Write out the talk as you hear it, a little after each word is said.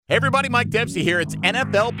Hey everybody, Mike Dempsey here. It's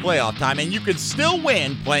NFL playoff time, and you can still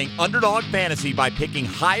win playing Underdog Fantasy by picking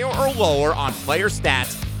higher or lower on player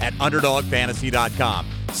stats at UnderdogFantasy.com.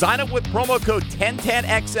 Sign up with promo code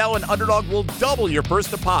 1010XL, and Underdog will double your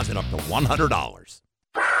first deposit up to $100.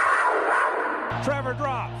 Trevor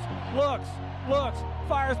drops, looks,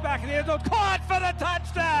 fires back in the end zone, caught for the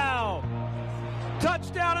touchdown!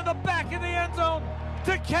 Touchdown in the back of the end zone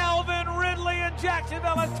to Calvin Ridley, and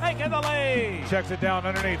Jacksonville has taken the lead. Checks it down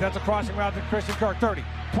underneath. That's a crossing route to Christian Kirk. 30,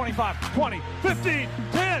 25, 20, 15,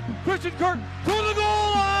 10. Christian Kirk to the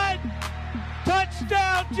goal line.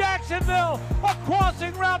 Touchdown, Jacksonville. A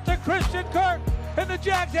crossing route to Christian Kirk, and the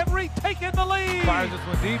Jags have retaken the lead. Fires this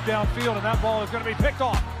one deep downfield, and that ball is going to be picked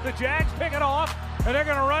off. The Jags pick it off, and they're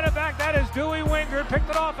going to run it back. That is Dewey Wingard, picked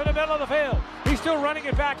it off in the middle of the field. He's still running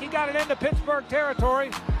it back. He got it into Pittsburgh territory.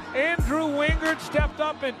 Andrew Wingard stepped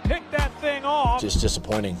up and picked that thing off. Just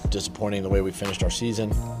disappointing the way we finished our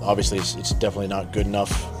season. Obviously, it's definitely not good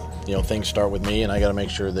enough. You know, things start with me, and I got to make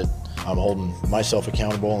sure that I'm holding myself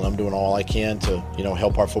accountable and I'm doing all I can to,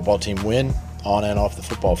 help our football team win on and off the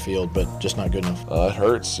football field, but just not good enough. It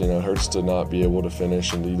hurts, it hurts to not be able to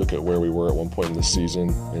finish, and you look at where we were at one point in the season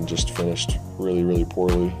and just finished really, really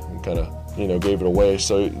poorly and kind of, gave it away.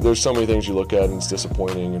 So there's so many things you look at and it's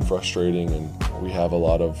disappointing and frustrating, and we have a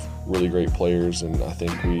lot of really great players, and I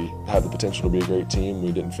think we have the potential to be a great team.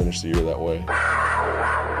 We didn't finish the year that way.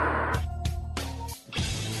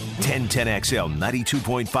 1010XL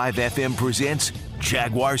 92.5 FM presents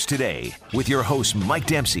Jaguars Today with your hosts Mike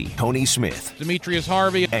Dempsey, Tony Smith, Demetrius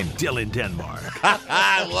Harvey, and Dylan Denmark.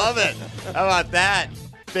 I love it. How about that?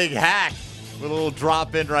 Big hack with a little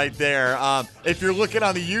drop in right there. If you're looking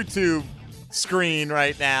on the YouTube screen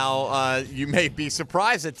right now, you may be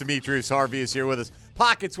surprised that Demetrius Harvey is here with us.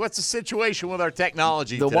 Pockets, what's the situation with our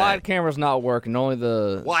technology The today? wide camera's not working, only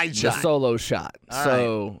the wide shot. solo shot. All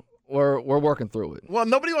so right. we're working through it. Well,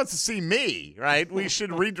 nobody wants to see me, right? We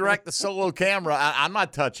should redirect the solo camera. I'm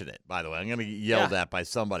not touching it, by the way. I'm going to get yelled at by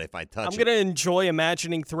somebody if I touch it. I'm going to enjoy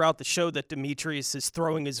imagining throughout the show that Demetrius is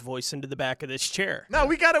throwing his voice into the back of this chair. No,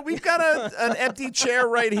 we've got an empty chair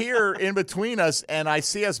right here in between us, and I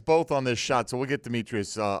see us both on this shot, so we'll get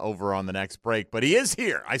Demetrius over on the next break. But he is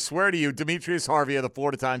here. I swear to you, Demetrius Harvey of the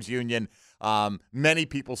Florida Times-Union, many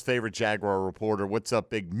people's favorite Jaguar reporter. What's up,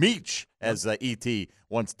 Big Meech, as E.T.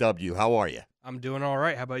 wants W. How are you? I'm doing all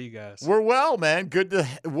right. How about you guys? We're well, man. Good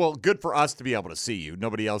for us to be able to see you.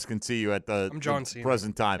 Nobody else can see you at the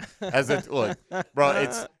present time. Look, bro,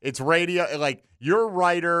 it's radio. Like, you're a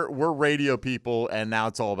writer, we're radio people, and now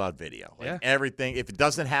it's all about video. Like, everything. If it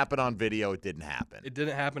doesn't happen on video, it didn't happen. It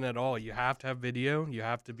didn't happen at all. You have to have video. You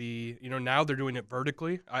have to be. Now they're doing it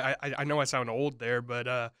vertically. I know I sound old there,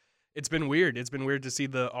 but it's been weird. It's been weird to see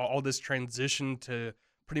all this transition to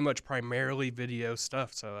pretty much primarily video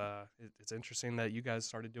stuff. So it's interesting that you guys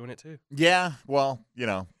started doing it too. Yeah, well,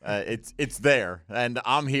 it's there, and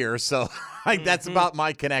I'm here, so that's about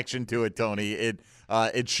my connection to it, Tony.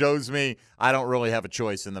 It shows me I don't really have a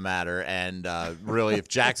choice in the matter, and really, if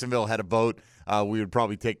Jacksonville had a vote, we would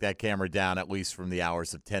probably take that camera down at least from the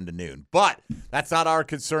hours of 10 to noon. But that's not our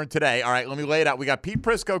concern today. All right, let me lay it out. We got Pete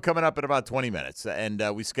Prisco coming up in about 20 minutes, and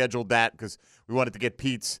we scheduled that because we wanted to get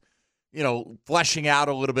Pete's fleshing out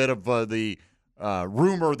a little bit of the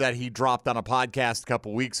rumor that he dropped on a podcast a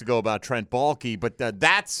couple weeks ago about Trent Baalke. But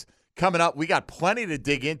that's coming up. We got plenty to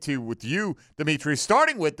dig into with you, Demetrius,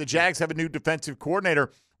 starting with the Jags have a new defensive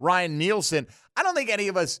coordinator, Ryan Nielsen. I don't think any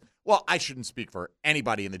of us – well, I shouldn't speak for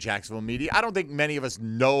anybody in the Jacksonville media. I don't think many of us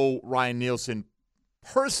know Ryan Nielsen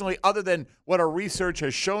personally other than what our research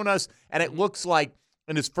has shown us, and it looks like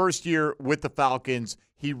in his first year with the Falcons –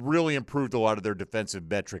 he really improved a lot of their defensive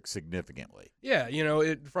metrics significantly. Yeah,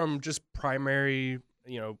 from just primary,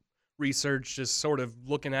 research, just sort of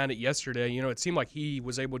looking at it yesterday, it seemed like he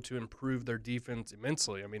was able to improve their defense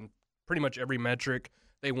immensely. I mean, pretty much every metric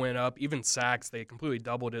they went up, even sacks, they completely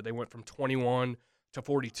doubled it. They went from 21 to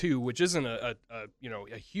 42, which isn't a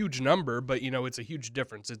huge number, but it's a huge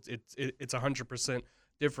difference. It's 100%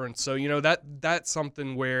 difference. So that's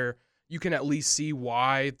something where you can at least see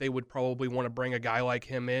why they would probably want to bring a guy like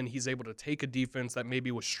him in. He's able to take a defense that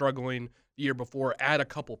maybe was struggling the year before, add a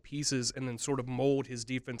couple pieces, and then sort of mold his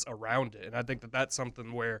defense around it. And I think that that's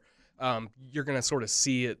something where you're going to sort of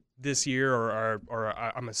see it this year, or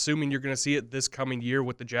I'm assuming you're going to see it this coming year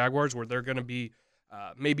with the Jaguars, where they're going to be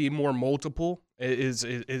maybe more multiple is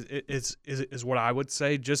what I would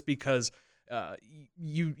say, just because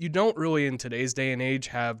you don't really in today's day and age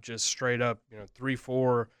have just straight up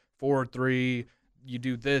 3-4, 4-3, you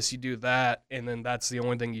do this, you do that, and then that's the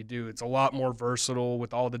only thing you do. It's a lot more versatile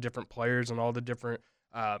with all the different players and all the different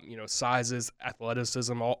sizes,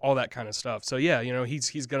 athleticism, all that kind of stuff. So yeah,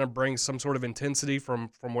 he's going to bring some sort of intensity from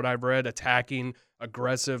what I've read, attacking,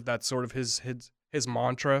 aggressive. That's sort of his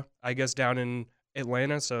mantra, I guess, down in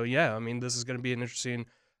Atlanta. So yeah, I mean, this is going to be an interesting,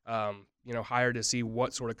 hire to see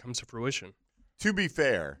what sort of comes to fruition. To be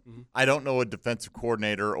fair, I don't know a defensive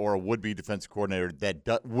coordinator or a would-be defensive coordinator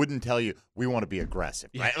that wouldn't tell you we want to be aggressive,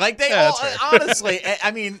 right? Like honestly, I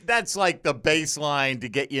mean, that's like the baseline to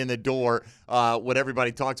get you in the door. What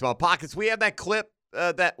everybody talks about pockets. We have that clip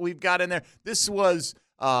that we've got in there. This was,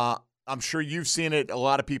 I'm sure you've seen it. A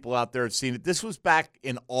lot of people out there have seen it. This was back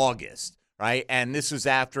in August, right? And this was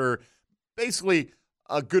after basically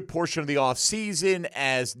a good portion of the offseason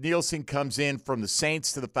as Nielsen comes in from the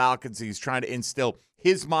Saints to the Falcons. He's trying to instill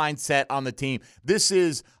his mindset on the team. This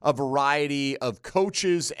is a variety of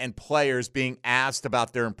coaches and players being asked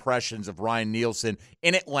about their impressions of Ryan Nielsen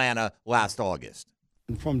in Atlanta last August.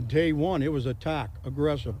 And from day one, it was attack,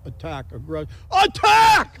 aggressive, attack, aggressive.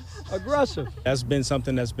 That's been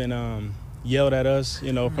something that's been yelled at us,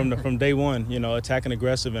 from day one, attacking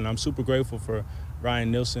aggressive. And I'm super grateful for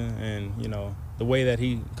Ryan Nielsen and, the way that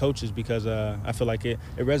he coaches because I feel like it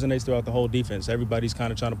resonates throughout the whole defense. Everybody's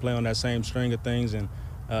kind of trying to play on that same string of things and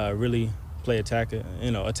really play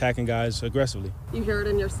attacking guys aggressively. You hear it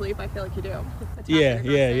in your sleep? I feel like you do. Yeah.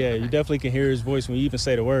 You definitely can hear his voice when you even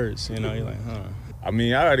say the words. You're like, huh. I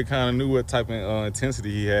mean, I already kind of knew what type of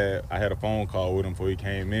intensity he had. I had a phone call with him before he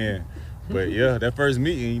came in. But, yeah, that first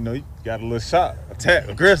meeting, you got a little shot, attack,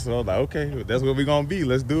 aggressive. I was like, okay, that's what we're going to be.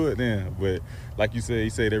 Let's do it then. But like you said, he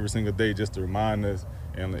said every single day just to remind us,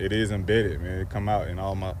 and it is embedded, man. It come out in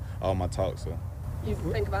all my talk. So you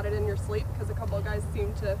think about it in your sleep? Because a couple of guys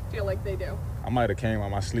seem to feel like they do. I might have came out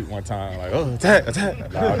my sleep one time like, oh, attack.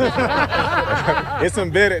 No, it's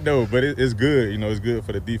embedded, though, but it's good. It's good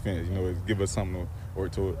for the defense. It give us something to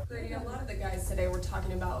work toward. A lot of the guys today were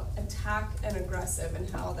talking about attack and aggressive and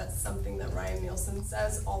how that's something that Ryan Nielsen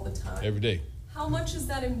says all the time. Every day. How much is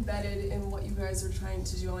that embedded in what you guys are trying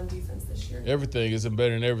to do on defense this year? Everything is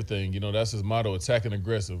embedded in everything. That's his motto, attack and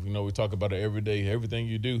aggressive. We talk about it every day. Everything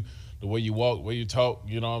you do, the way you walk, the way you talk,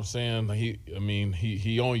 you know what I'm saying?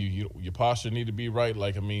 He on you. Your posture need to be right.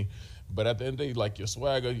 But at the end of the day, like your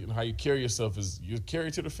swagger, how you carry yourself is you carry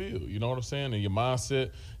to the field. You know what I'm saying? And your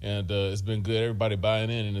mindset. And it's been good. Everybody buying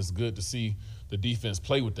in, and it's good to see the defense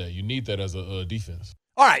play with that. You need that as a defense.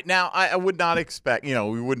 All right, now I would not expect,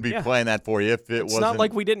 we wouldn't be playing that for you if it wasn't. It's not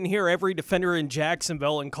like we didn't hear every defender in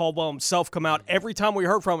Jacksonville and Caldwell himself come out every time we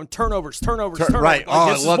heard from him, turnovers. Right.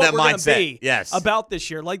 I love that mindset. Yes. About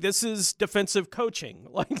this year. This is defensive coaching.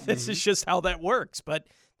 This is just how that works. But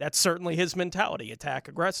that's certainly his mentality, attack,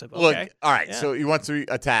 aggressive. Okay? Look, all right, so he wants to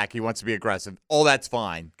attack, he wants to be aggressive. All that's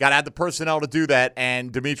fine. Got to have the personnel to do that.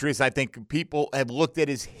 And Demetrius, I think people have looked at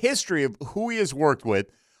his history of who he has worked with.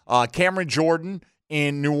 Cameron Jordan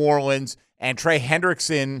in New Orleans and Trey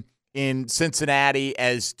Hendrickson in Cincinnati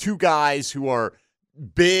as two guys who are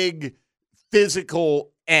big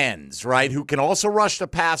physical ends, right, who can also rush the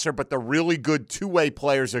passer, but they're really good two-way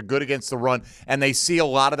players. They're good against the run, and they see a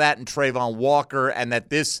lot of that in Trayvon Walker, and that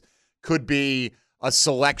this could be a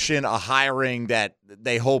selection, a hiring that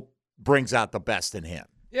they hope brings out the best in him.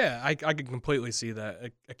 Yeah, I can completely see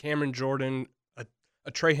that. A Cameron Jordan, a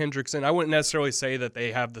Trey Hendrickson. I wouldn't necessarily say that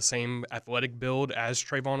they have the same athletic build as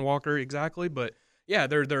Trayvon Walker exactly, but yeah,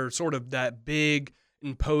 they're sort of that big,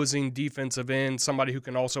 imposing defensive end, somebody who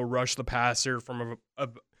can also rush the passer from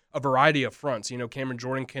a variety of fronts. Cameron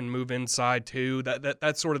Jordan can move inside too.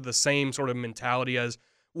 That's sort of the same sort of mentality as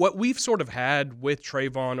what we've sort of had with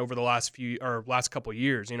Trayvon over the last couple of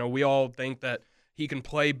years. We all think that he can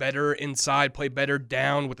play better inside, play better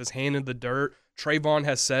down with his hand in the dirt. Trayvon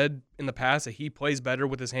has said in the past that he plays better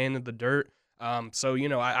with his hand in the dirt. So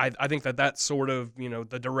I think that's sort of,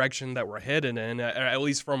 the direction that we're headed in, at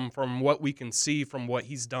least from what we can see from what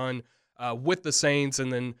he's done with the Saints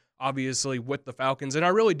and then obviously with the Falcons. And I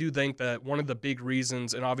really do think that one of the big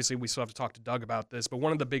reasons, and obviously we still have to talk to Doug about this, but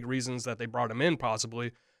one of the big reasons that they brought him in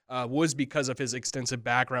possibly was because of his extensive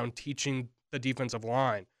background teaching the defensive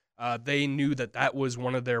line. They knew that was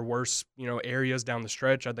one of their worst, areas down the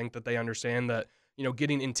stretch. I think that they understand that,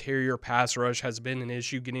 getting interior pass rush has been an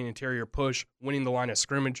issue, getting interior push, winning the line of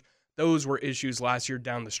scrimmage. Those were issues last year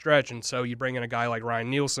down the stretch. And so you bring in a guy like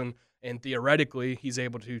Ryan Nielsen, and theoretically he's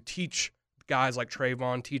able to teach guys like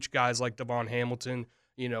Trayvon, teach guys like Devon Hamilton,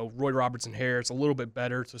 Roy Robertson Harris a little bit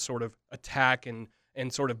better to sort of attack and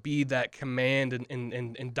sort of be that command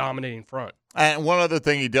and dominating front. And one other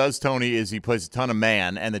thing he does, Tony, is he plays a ton of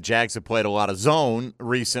man, and the Jags have played a lot of zone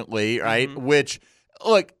recently, right? Mm-hmm. Which,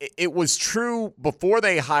 look, it was true before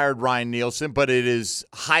they hired Ryan Nielsen, but it is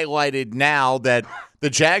highlighted now that the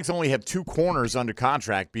Jags only have 2 corners under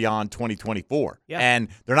contract beyond 2024. Yeah. And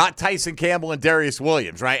they're not Tyson Campbell and Darius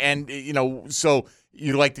Williams, right? And, so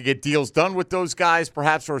you'd like to get deals done with those guys,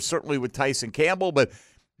 perhaps, or certainly with Tyson Campbell, but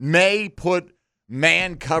may put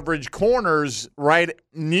man coverage corners right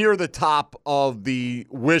near the top of the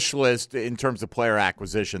wish list in terms of player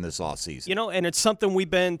acquisition this offseason. And it's something we've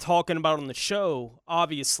been talking about on the show,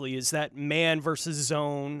 obviously, is that man versus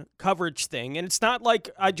zone coverage thing. And it's not like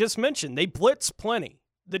I just mentioned. They blitz plenty.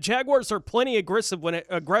 The Jaguars are plenty aggressive when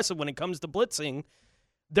it comes to blitzing.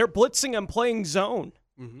 They're blitzing and playing zone,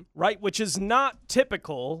 right, which is not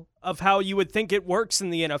typical of how you would think it works in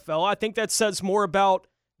the NFL. I think that says more about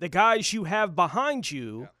the guys you have behind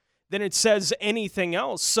you than it says anything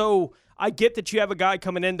else. So I get that you have a guy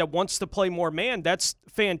coming in that wants to play more man. That's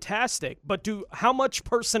fantastic. But how much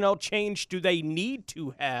personnel change do they need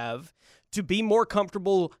to have to be more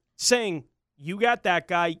comfortable saying, you got that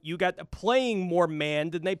guy, you got playing more man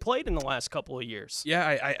than they played in the last couple of years?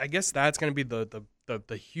 Yeah, I guess that's going to be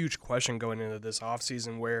the huge question going into this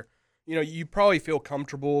offseason where, you probably feel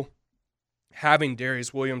comfortable having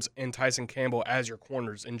Darius Williams and Tyson Campbell as your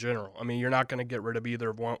corners in general. I mean, you're not going to get rid of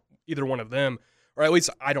either one of them, or at least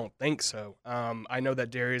I don't think so. I know that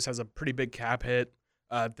Darius has a pretty big cap hit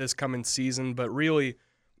this coming season, but really,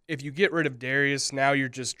 if you get rid of Darius, now you're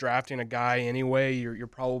just drafting a guy anyway. You're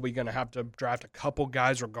probably going to have to draft a couple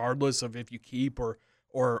guys regardless of if you keep or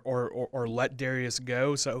let Darius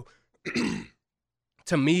go. So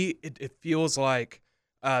to me, it feels like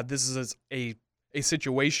this is a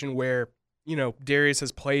situation where Darius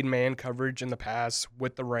has played man coverage in the past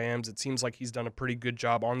with the Rams. It seems like he's done a pretty good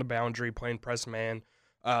job on the boundary playing press man.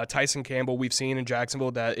 Tyson Campbell, we've seen in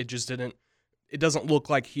Jacksonville that it doesn't look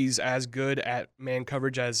like he's as good at man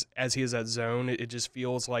coverage as he is at zone. It just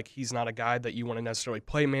feels like he's not a guy that you want to necessarily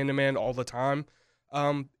play man-to-man all the time.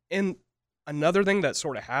 And another thing that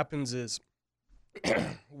sort of happens is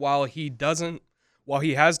while he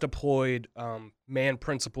has deployed man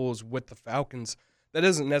principles with the Falcons, that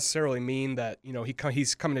doesn't necessarily mean that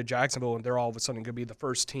he's coming to Jacksonville and they're all of a sudden going to be the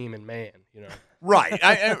first team in man. Right.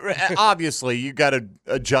 Obviously, you got to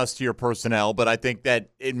adjust to your personnel, but I think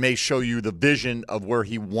that it may show you the vision of where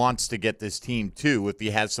he wants to get this team to if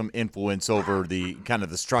he has some influence over the kind of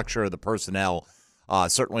the structure of the personnel,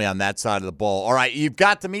 certainly on that side of the ball. All right, you've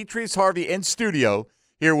got Demetrius Harvey in studio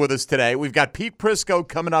here with us today. We've got Pete Prisco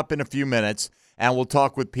coming up in a few minutes. And we'll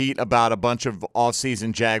talk with Pete about a bunch of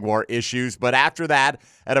off-season Jaguar issues. But after that,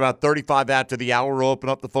 at about 35 after the hour, we'll open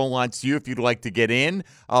up the phone lines to you if you'd like to get in.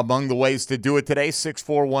 Among the ways to do it today,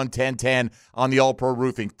 641-1010 on the All-Pro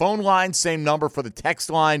Roofing phone line. Same number for the text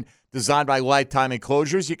line, designed by Lifetime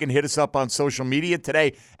Enclosures. You can hit us up on social media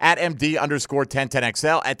today at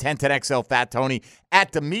MD_1010XL, at 1010XL Fat Tony,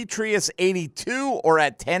 at Demetrius82, or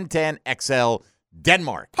at 1010XL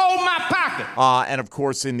Denmark. Hold my pocket. And, of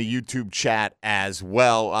course, in the YouTube chat as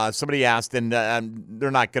well. Somebody asked, and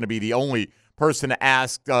they're not going to be the only person to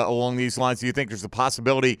ask along these lines, do you think there's a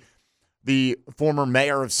possibility the former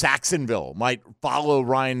mayor of Saxonville might follow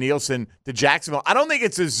Ryan Nielsen to Jacksonville? I don't think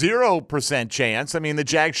it's a 0% chance. I mean, the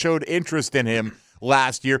Jags showed interest in him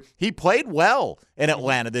last year. He played well in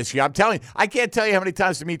Atlanta this year. I'm telling you, I can't tell you how many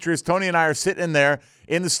times, Demetrius, Tony and I are sitting in there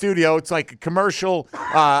in the studio. It's like a commercial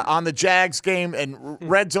on the Jags game, and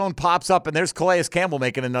Red Zone pops up, and there's Calais Campbell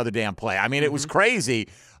making another damn play. I mean, it was crazy.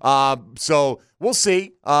 So we'll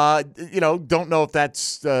see. Don't know if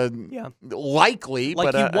that's likely.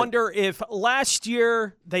 Like, but you wonder if last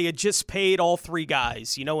year they had just paid all 3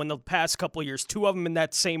 guys, in the past couple of years, 2 of them in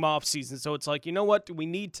that same offseason. So it's like, you know what? Do we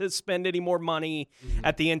need to spend any more money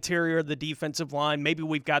at the interior of the defensive line? Maybe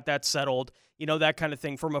we've got that settled, that kind of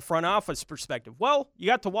thing from a front office perspective. Well, you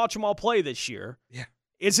got to watch them all play this year. Yeah.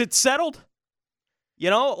 Is it settled?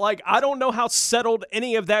 I don't know how settled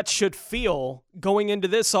any of that should feel going into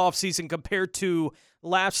this offseason compared to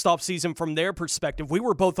last offseason from their perspective. We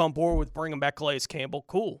were both on board with bringing back Calais Campbell.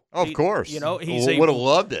 Cool. Of course. He's would have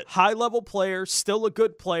loved it. High-level player, still a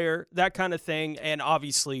good player, that kind of thing. And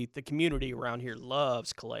obviously the community around here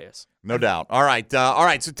loves Calais. No doubt. All right.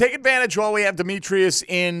 So take advantage while we have Demetrius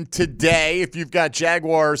in today. If you've got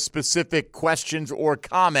Jaguar-specific questions or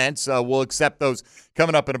comments, we'll accept those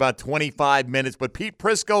coming up in about 25 minutes. But Pete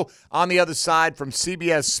Prisco on the other side from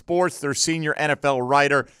CBS Sports, their senior NFL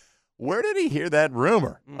writer. Where did he hear that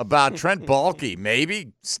rumor about Trent Baalke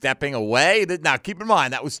maybe stepping away? Now, keep in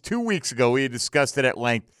mind, that was 2 weeks ago. We had discussed it at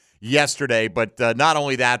length yesterday. But not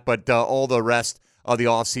only that, but all the rest of the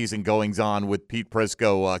offseason goings-on with Pete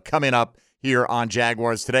Prisco coming up here on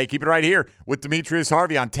Jaguars Today. Keep it right here with Demetrius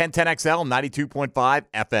Harvey on 1010XL 92.5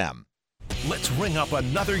 FM. Let's ring up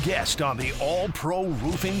another guest on the All-Pro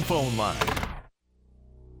Roofing phone line.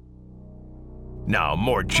 Now,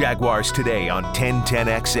 more Jaguars Today on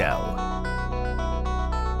 1010XL.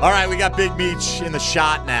 All right, we got Big Meech in the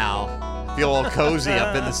shot now. Feel all cozy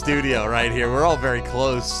up in the studio right here. We're all very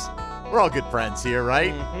close. We're all good friends here,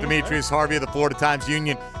 right? Demetrius Harvey of the Florida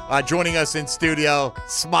Times-Union joining us in studio.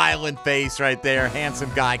 Smiling face right there.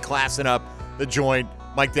 Handsome guy classing up the joint.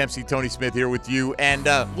 Mike Dempsey, Tony Smith here with you. And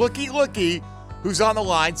looky, who's on the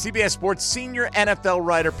line, CBS Sports senior NFL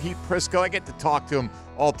writer Pete Prisco. I get to talk to him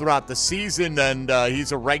all throughout the season, and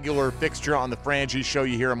he's a regular fixture on the Frangie Show.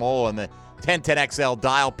 You hear him all on the 1010XL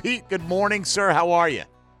dial. Pete, good morning, sir. How are you?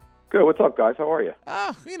 Good. What's up, guys? How are you?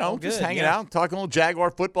 Just hanging out, talking a little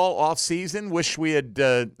Jaguar football off season. Wish we had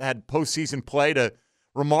had postseason play to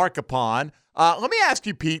remark upon. Let me ask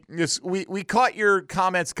you, Pete. We caught your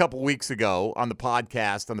comments a couple weeks ago on the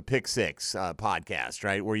podcast, on the Pick Six podcast,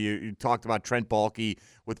 right, where you talked about Trent Baalke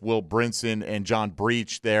with Will Brinson and John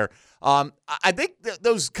Breach there. I think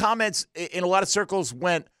those comments in a lot of circles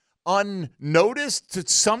went unnoticed to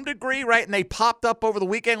some degree, right? And they popped up over the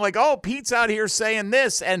weekend like, oh, Pete's out here saying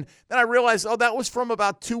this. And then I realized, oh, that was from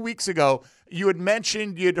about 2 weeks ago. You had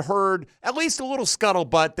mentioned you'd heard at least a little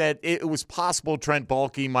scuttlebutt that it was possible Trent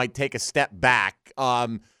Baalke might take a step back.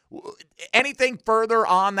 Anything further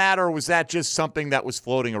on that, or was that just something that was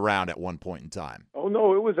floating around at one point in time? Oh,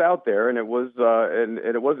 no, it was out there, and it was and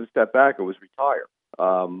it wasn't step back. It was retire.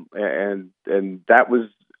 And that was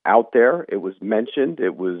out there. It was mentioned.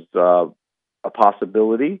 It was a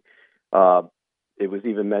possibility. It was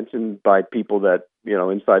even mentioned by people that,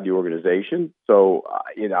 inside the organization. So,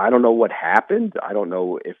 I don't know what happened. I don't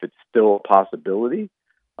know if it's still a possibility.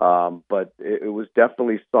 But it was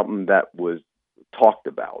definitely something that was talked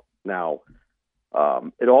about. Now,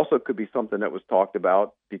 it also could be something that was talked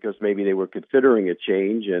about because maybe they were considering a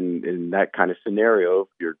change. And in that kind of scenario, if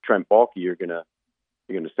you're Trent Baalke, you're going to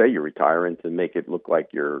say you're retiring to make it look like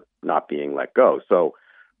you're not being let go. So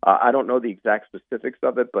I don't know the exact specifics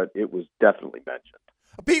of it, but it was definitely mentioned.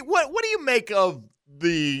 Pete, what do you make of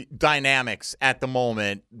the dynamics at the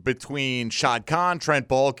moment between Shad Khan, Trent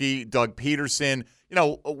Baalke, Doug Peterson?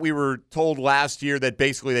 We were told last year that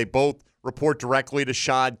basically they both report directly to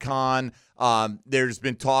Shad Khan. There's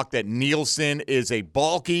been talk that Nielsen is a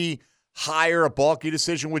Baalke hire, a Baalke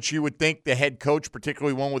decision, which you would think the head coach,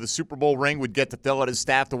 particularly one with a Super Bowl ring, would get to fill out his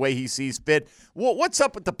staff the way he sees fit. What's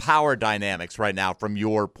up with the power dynamics right now from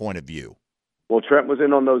your point of view? Well, Trent was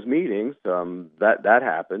in on those meetings. That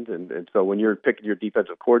happened, and so when you're picking your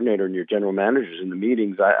defensive coordinator and your general managers in the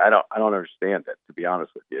meetings, I don't understand it, to be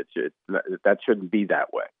honest with you. That shouldn't be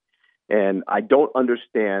that way, and I don't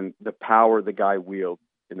understand the power the guy wields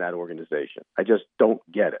in that organization. I just don't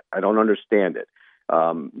get it. I don't understand it.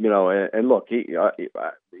 And look,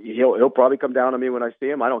 he'll probably come down on me when I see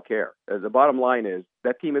him. I don't care. The bottom line is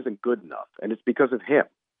that team isn't good enough, and it's because of him.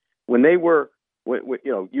 When they were,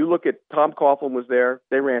 you look at Tom Coughlin was there,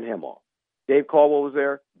 they ran him off. Dave Caldwell was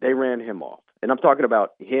there, they ran him off. And I'm talking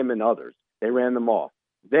about him and others. They ran them off.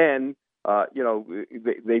 Then,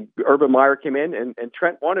 Urban Meyer came in, and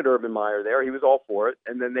Trent wanted Urban Meyer there. He was all for it,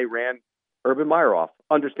 and then they ran Urban Meyer off,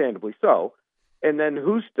 understandably so. And then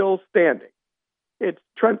who's still standing? It's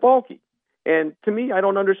Trent Baalke. And to me, I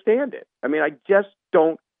don't understand it. I mean, I just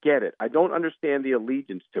don't get it. I don't understand the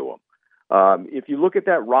allegiance to him. If you look at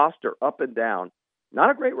that roster up and down,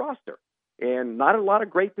 not a great roster and not a lot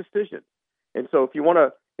of great decisions. And so if you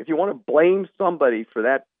want to blame somebody for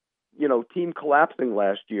that, team collapsing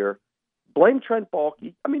last year, blame Trent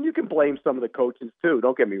Baalke. I mean, you can blame some of the coaches too,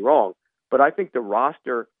 don't get me wrong, but I think the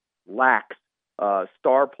roster lacks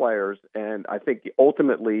star players, and I think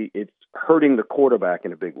ultimately it's hurting the quarterback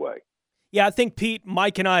in a big way. Yeah, I think, Pete,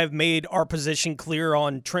 Mike and I have made our position clear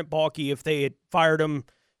on Trent Baalke. If they had fired him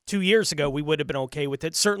 2 years ago, we would have been okay with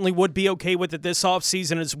it. Certainly would be okay with it this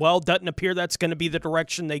offseason as well. Doesn't appear that's going to be the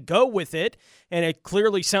direction they go with it, and it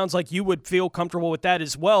clearly sounds like you would feel comfortable with that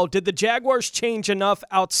as well. Did the Jaguars change enough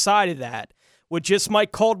outside of that with just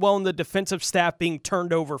Mike Caldwell and the defensive staff being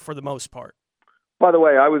turned over for the most part? By the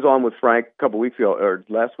way, I was on with Frank a couple weeks ago, or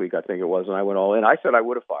last week, I think it was, and I went all in. I said I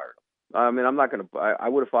would have fired him. I mean, I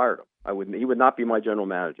would have fired him. He would not be my general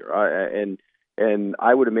manager. And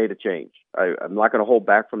I would have made a change. I'm not going to hold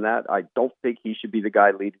back from that. I don't think he should be the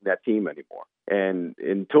guy leading that team anymore. And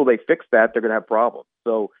until they fix that, they're going to have problems.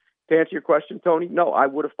 So to answer your question, Tony, no, I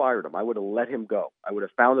would have fired him. I would have let him go. I would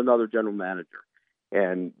have found another general manager.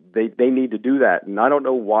 And they need to do that. And I don't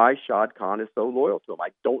know why Shad Khan is so loyal to him. I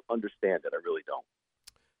don't understand it. I really don't.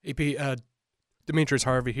 AP, Demetrius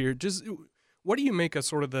Harvey here. Just what do you make of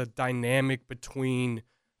sort of the dynamic between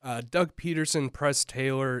Doug Peterson, Press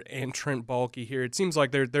Taylor, and Trent Baalke here? It seems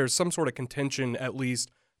like there's some sort of contention, at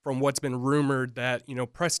least from what's been rumored, that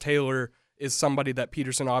Press Taylor is somebody that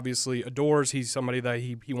Peterson obviously adores. He's somebody that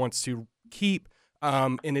he wants to keep.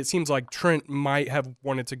 And it seems like Trent might have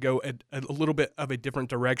wanted to go a little bit of a different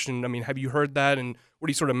direction. I mean, have you heard that, and what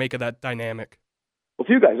do you sort of make of that dynamic? Well, if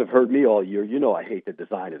you guys have heard me all year, you know I hate the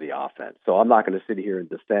design of the offense. So I'm not going to sit here and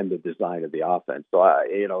defend the design of the offense. So,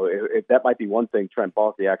 if that might be one thing Trent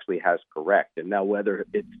Baalke actually has correct. And now whether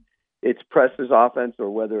it's Press's offense or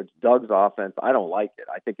whether it's Doug's offense, I don't like it.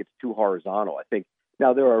 I think it's too horizontal. I think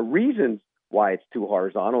now there are reasons why it's too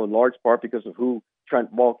horizontal, in large part because of who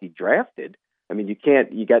Trent Baalke drafted. I mean,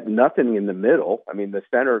 you got nothing in the middle. I mean, the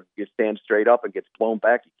center stands straight up and gets blown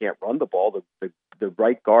back. You can't run the ball. The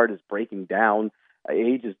right guard is breaking down.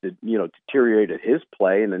 Age has deteriorated his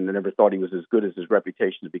play, and then they never thought he was as good as his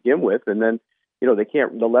reputation to begin with. And then, they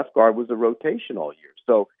can't. The left guard was a rotation all year,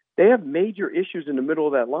 so they have major issues in the middle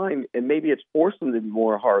of that line. And maybe it's forced them to be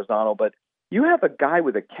more horizontal. But you have a guy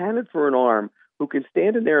with a cannon for an arm who can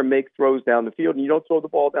stand in there and make throws down the field, and you don't throw the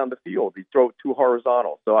ball down the field. You throw it too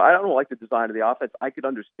horizontal. So I don't like the design of the offense. I could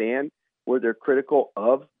understand where they're critical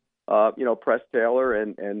of Press Taylor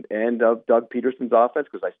and of Doug Peterson's offense,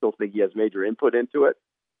 because I still think he has major input into it.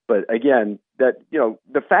 But again, that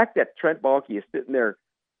the fact that Trent Baalke is sitting there,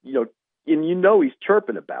 and he's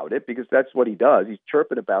chirping about it, because that's what he does. He's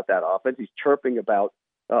chirping about that offense. He's chirping about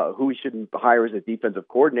who he shouldn't hire as a defensive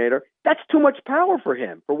coordinator. That's too much power for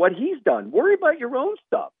him, for what he's done. Worry about your own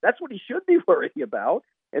stuff. That's what he should be worrying about.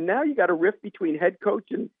 And now you got a rift between head coach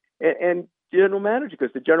and general manager,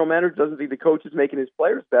 because the general manager doesn't think the coach is making his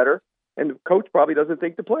players better, and the coach probably doesn't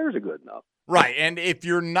think the players are good enough. Right, and if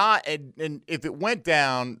you're not, and if it went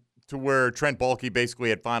down to where Trent Baalke basically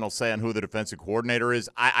had final say on who the defensive coordinator is,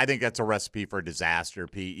 I think that's a recipe for disaster,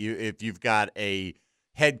 Pete. If you've got a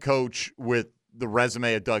head coach with the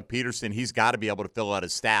resume of Doug Peterson, he's got to be able to fill out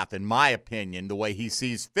his staff, in my opinion, the way he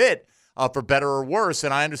sees fit, for better or worse.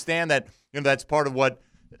 And I understand that that's part of what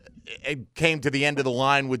it came to the end of the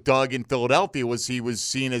line with Doug in Philadelphia, was he was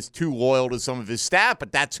seen as too loyal to some of his staff,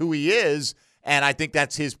 but that's who he is, and I think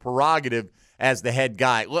that's his prerogative as the head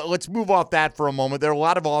guy. Let's move off that for a moment. There are a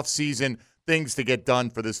lot of off-season things to get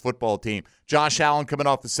done for this football team. Josh Allen coming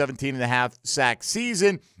off the 17.5 sack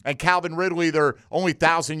season, and Calvin Ridley, their only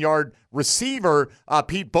 1,000-yard receiver.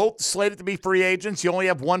 Pete, both slated to be free agents. You only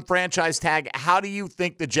have one franchise tag. How do you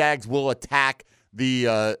think the Jags will attack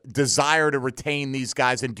the desire to retain these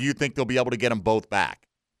guys, and do you think they'll be able to get them both back?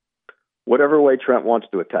 Whatever way Trent wants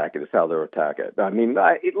to attack it is how they'll attack it. I mean,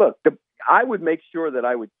 I would make sure that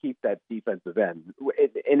I would keep that defensive end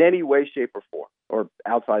in any way, shape, or form, or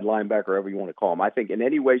outside linebacker, however you want to call him. I think in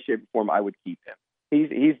any way, shape, or form, I would keep him.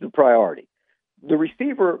 He's the priority. The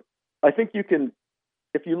receiver, I think you can,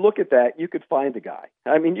 if you look at that, you could find a guy.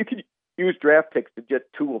 I mean, you could use draft picks to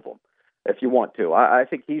get two of them if you want to. I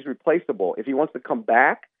think he's replaceable. If he wants to come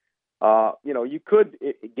back, you could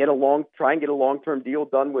try and get a long-term deal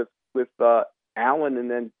done with Allen, and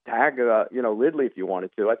then tag Ridley if you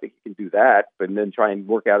wanted to. I think you can do that, and then try and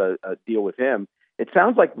work out a deal with him. It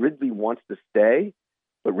sounds like Ridley wants to stay,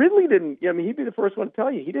 but Ridley didn't. I mean, he'd be the first one to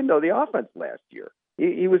tell you he didn't know the offense last year.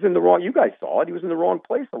 He was in the wrong. You guys saw it. He was in the wrong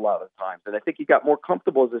place a lot of the times, and I think he got more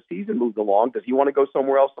comfortable as the season moved along. Does he want to go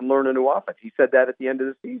somewhere else and learn a new offense? He said that at the end of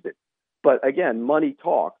the season. But again, money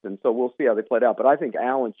talks, and so we'll see how they play it out. But I think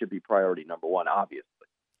Allen should be priority number one, obviously.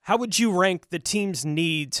 How would you rank the team's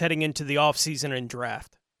needs heading into the offseason and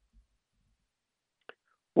draft?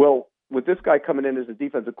 Well, with this guy coming in as a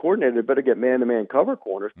defensive coordinator, they better get man-to-man cover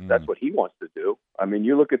corners. That's what he wants to do. I mean,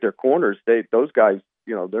 you look at their corners; those guys,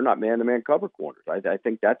 they're not man-to-man cover corners. I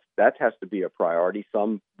think that has to be a priority,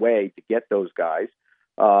 some way to get those guys.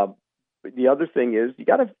 The other thing is you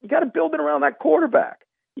got to build it around that quarterback.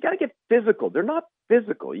 You got to get physical. They're not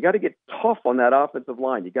physical. You got to get tough on that offensive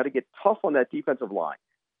line. You got to get tough on that defensive line.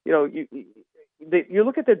 You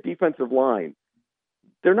look at their defensive line.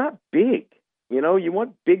 They're not big. You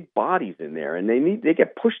want big bodies in there, and they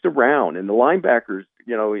get pushed around. And the linebackers,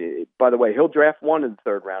 by the way, he'll draft one in the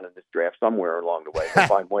third round in this draft somewhere along the way. He'll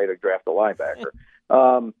find a way to draft a linebacker.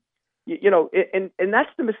 And that's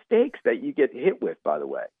the mistakes that you get hit with, by the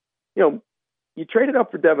way. You traded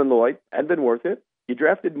up for Devin Lloyd, hadn't been worth it. You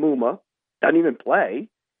drafted Muma, doesn't even play.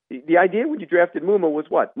 The idea when you drafted Muma was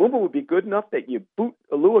what? Muma would be good enough that you boot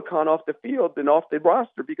Aluakon off the field and off the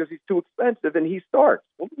roster because he's too expensive and he starts.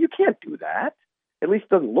 Well, you can't do that. At least it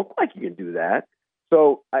doesn't look like you can do that.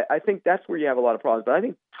 So I think that's where you have a lot of problems. But I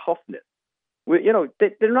think toughness.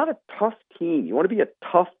 They're not a tough team. You want to be a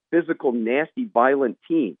tough, physical, nasty, violent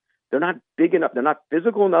team. They're not big enough. They're not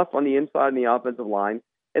physical enough on the inside of the offensive line.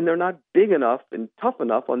 And they're not big enough and tough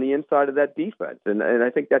enough on the inside of that defense. And I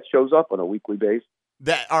think that shows up on a weekly basis.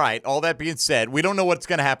 all right, all that being said, we don't know what's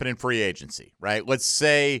going to happen in free agency, right? Let's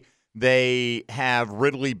say they have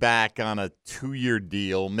Ridley back on a 2-year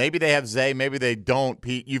deal. Maybe they have Zay, maybe they don't.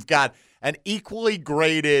 Pete, you've got an equally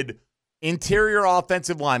graded interior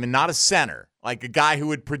offensive lineman, not a center, like a guy who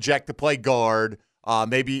would project to play guard,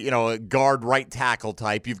 maybe, a guard right tackle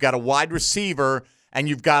type. You've got a wide receiver, and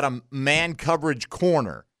you've got a man coverage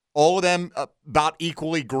corner. All of them about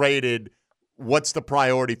equally graded. What's the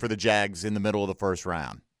priority for the Jags in the middle of the first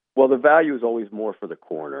round? Well, the value is always more for the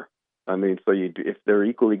corner. I mean, so if they're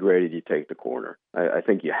equally graded, you take the corner. I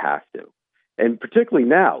think you have to. And particularly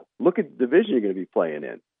now, look at the division you're going to be playing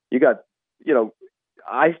in. You got,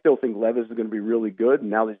 I still think Levis is going to be really good, and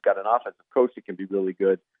now he's got an offensive coach that can be really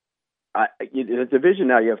good. In a division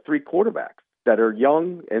now, you have 3 quarterbacks that are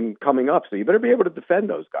young and coming up, so you better be able to defend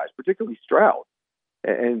those guys, particularly Stroud.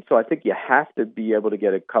 And so I think you have to be able to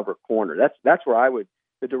get a cover corner. That's where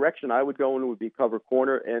the direction I would go in would be cover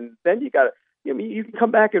corner. And then you can come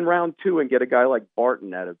back in round 2 and get a guy like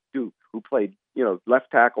Barton out of Duke who played, left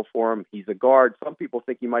tackle for him. He's a guard. Some people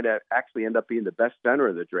think he might actually end up being the best center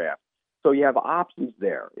of the draft. So you have options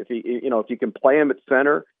there. If you can play him at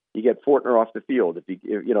center, you get Fortner off the field. If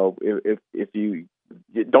you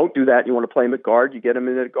don't do that, you want to play him at guard, you get him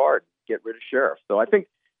in at guard, get rid of Sheriff. So I think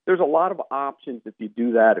there's a lot of options if you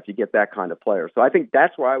do that, if you get that kind of player. So I think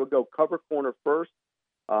that's where I would go cover corner first,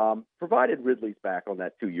 provided Ridley's back on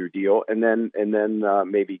that 2-year deal, and then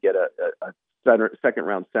maybe get a second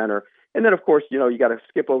round center. And then, of course, you got to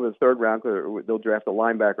skip over the 3rd round because they'll draft a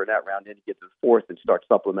linebacker in that round, then you get to the 4th and start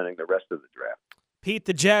supplementing the rest of the draft. Pete,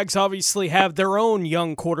 the Jags obviously have their own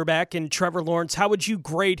young quarterback in Trevor Lawrence. How would you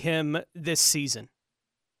grade him this season?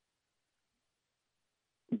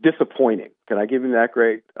 Disappointing. Can I give him that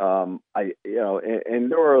grade? And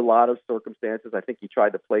there were a lot of circumstances. I think he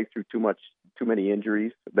tried to play through too many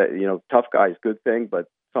injuries. That tough guy is a good thing, but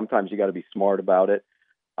sometimes you got to be smart about it.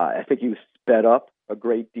 I think he was sped up a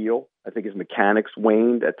great deal. I think his mechanics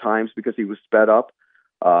waned at times because he was sped up.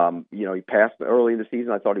 He passed early in the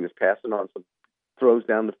season. I thought he was passing on some throws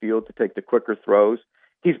down the field to take the quicker throws.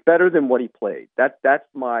 He's better than what he played. That's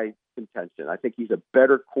my contention. I think he's a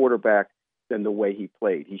better quarterback than the way he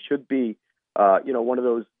played. He should be, one of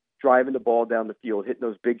those driving the ball down the field, hitting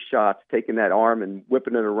those big shots, taking that arm and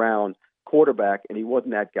whipping it around quarterback, and he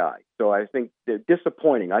wasn't that guy. So I think they're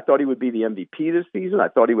disappointing. I thought he would be the MVP this season. I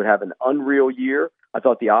thought he would have an unreal year. I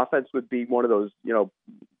thought the offense would be one of those,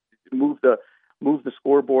 move the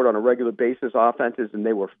scoreboard on a regular basis offenses, and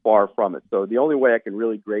they were far from it. So the only way I can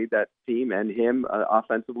really grade that team and him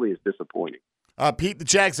offensively is disappointing. Pete, the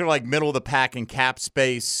Jags are like middle of the pack in cap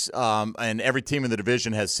space, and every team in the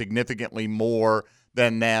division has significantly more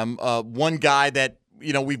than them. One guy that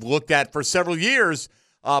we've looked at for several years,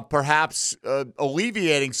 perhaps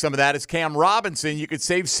alleviating some of that, is Cam Robinson. You could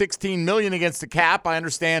save $16 million against the cap. I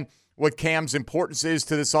understand what Cam's importance is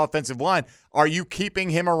to this offensive line. Are you keeping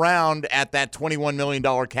him around at that $21 million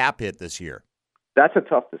cap hit this year? That's a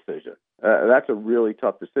tough decision. That's a really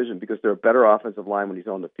tough decision because they're a better offensive line when he's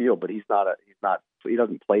on the field, but he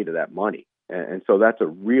doesn't play to that money. And so that's a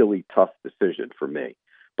really tough decision for me.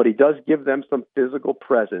 But he does give them some physical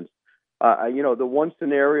presence. The one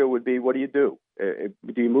scenario would be, what do you do?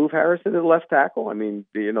 Do you move Harrison to the left tackle? I mean,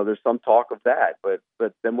 there's some talk of that, but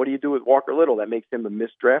then what do you do with Walker Little? That makes him a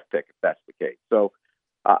missed draft pick if that's the case. So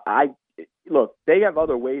look, they have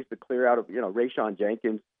other ways to clear out of, Rayshon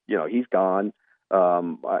Jenkins, he's gone.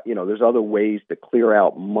 There's other ways to clear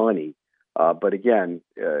out money. But again,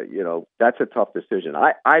 that's a tough decision.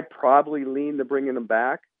 I probably lean to bringing him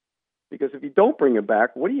back because if you don't bring him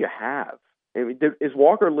back, what do you have? I mean, is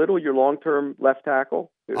Walker Little your long-term left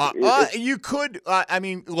tackle? You could.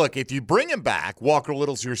 Look, if you bring him back, Walker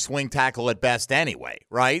Little's your swing tackle at best anyway,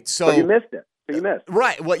 right? So you missed it.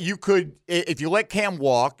 Right. Well, you could, if you let Cam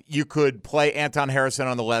walk, you could play Anton Harrison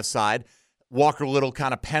on the left side, Walker Little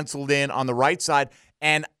kind of penciled in on the right side.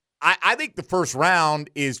 And I think the first round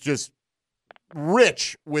is just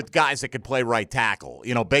rich with guys that could play right tackle,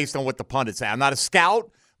 based on what the pundits say. I'm not a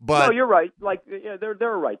scout, but no, you're right. Like, they're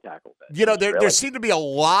a right tackle. There seem to be a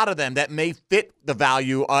lot of them that may fit the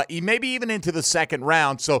value, maybe even into the second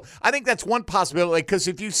round. So I think that's one possibility, because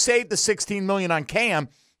if you save the $16 million on Cam,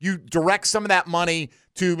 you direct some of that money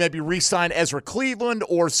to maybe re-sign Ezra Cleveland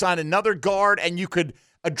or sign another guard, and you could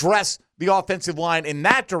address the offensive line in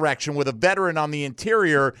that direction with a veteran on the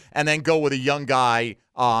interior and then go with a young guy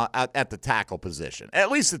at the tackle position.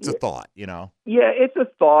 At least it's a thought, you know? Yeah, it's a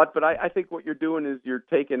thought, but I think what you're doing is you're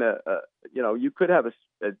taking you could have a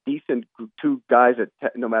decent two guys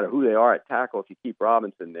no matter who they are at tackle if you keep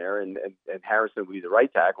Robinson there and Harrison would be the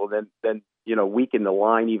right tackle, then weaken the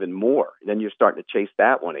line even more. Then you're starting to chase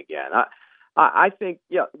that one again. I think,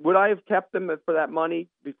 would I have kept them for that money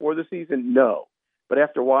before the season? No. But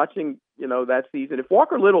after watching, that season, if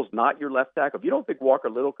Walker Little's not your left tackle, if you don't think Walker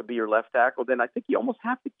Little could be your left tackle, then I think you almost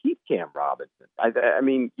have to keep Cam Robinson. I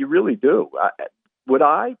mean, you really do. Would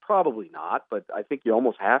I? Probably not, but I think you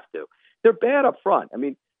almost have to. They're bad up front. I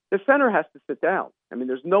mean, the center has to sit down. I mean,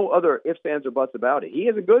 there's no other ifs, ands, or buts about it. He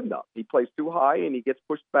isn't good enough. He plays too high, and he gets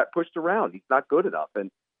pushed around. He's not good enough, and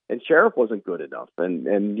Sheriff wasn't good enough,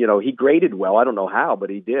 and he graded well. I don't know how, but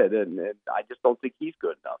he did, and I just don't think he's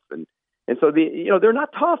good enough. And so they're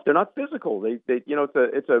not tough. They're not physical.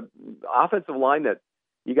 It's a offensive line that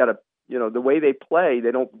you got to the way they play.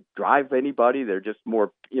 They don't drive anybody. They're just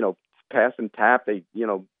more pass and tap. They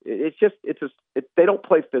they don't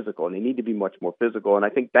play physical, and they need to be much more physical. And I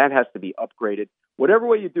think that has to be upgraded. Whatever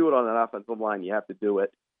way you do it on an offensive line, you have to do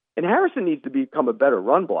it. And Harrison needs to become a better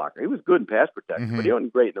run blocker. He was good in pass protection, but he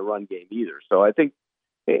wasn't great in the run game either. So I think,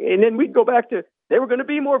 and then we go back to, they were going to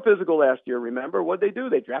be more physical last year. Remember what they do?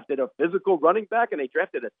 They drafted a physical running back, and they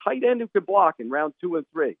drafted a tight end who could block in round 2 and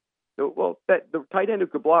 3. So, the tight end who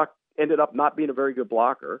could block ended up not being a very good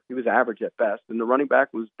blocker. He was average at best, and the running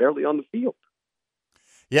back was barely on the field.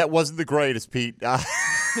 Yeah, it wasn't the greatest, Pete.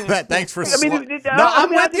 Thanks for. I'm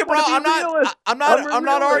with you, bro. I'm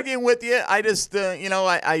not arguing with you. I just,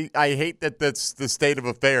 I hate that that's the state of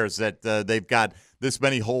affairs, that they've got this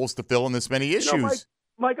many holes to fill and this many issues.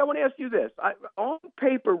 Mike, I want to ask you this. On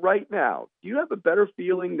paper right now, do you have a better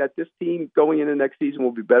feeling that this team going into next season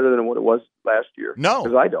will be better than what it was last year? No.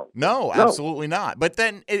 Because I don't. No, absolutely not. But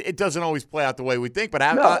then it doesn't always play out the way we think.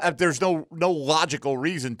 But there's no logical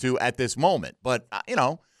reason to at this moment. But,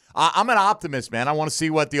 I'm an optimist, man. I want to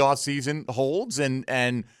see what the offseason holds.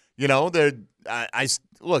 And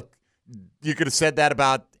look, you could have said that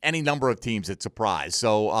about any number of teams that surprised.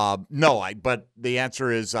 So, but the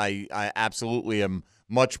answer is I absolutely am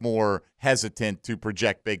much more hesitant to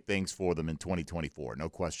project big things for them in 2024. No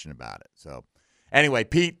question about it. So, anyway,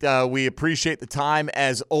 Pete, we appreciate the time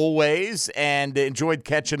as always and enjoyed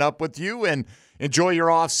catching up with you, and enjoy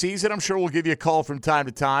your off season. I'm sure we'll give you a call from time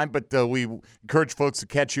to time, but we encourage folks to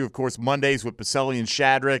catch you, of course, Mondays with Baselli and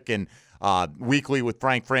Shadrick, and weekly with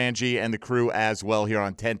Frank Frangie and the crew as well here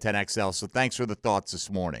on 1010XL. So thanks for the thoughts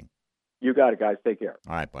this morning. You got it, guys. Take care.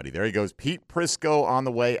 All right, buddy. There he goes. Pete Prisco on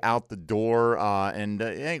the way out the door.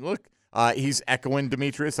 Hey, look, he's echoing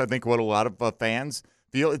Demetrius. I think what a lot of fans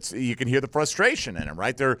feel. You can hear the frustration in him,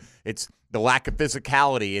 right? It's the lack of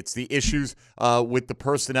physicality. It's the issues with the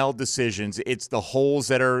personnel decisions. It's the holes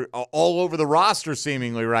that are all over the roster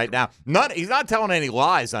seemingly right now. He's not telling any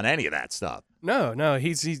lies on any of that stuff. No,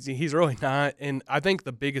 he's really not. And I think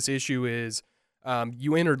the biggest issue is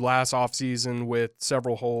you entered last offseason with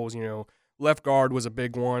several holes. Left guard was a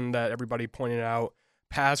big one that everybody pointed out.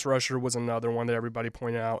 Pass rusher was another one that everybody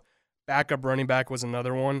pointed out. Backup running back was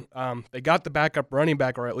another one. They got the backup running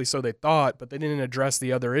back, or at least so they thought, but they didn't address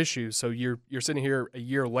the other issues. So you're sitting here a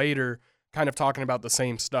year later kind of talking about the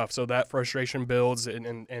same stuff. So that frustration builds,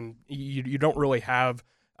 and you don't really have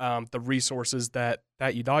the resources that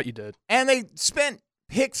you thought you did. And they spent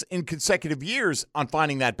picks in consecutive years on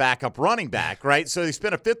finding that backup running back, right? So they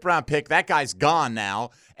spent a 5th-round pick. That guy's gone now.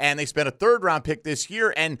 And they spent a 3rd-round pick this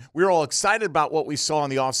year. And we were all excited about what we saw in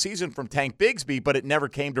the offseason from Tank Bigsby, but it never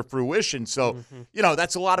came to fruition. So,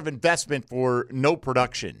 that's a lot of investment for no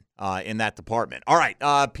production in that department. All right,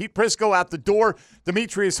 Pete Prisco out the door.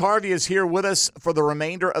 Demetrius Harvey is here with us for the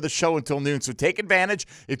remainder of the show until noon. So take advantage.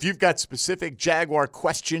 If you've got specific Jaguar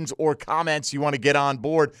questions or comments you want to get on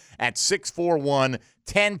board at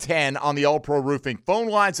 641-1010 on the All-Pro Roofing phone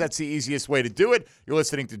lines. That's the easiest way to do it. You're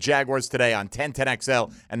listening to Jaguars Today on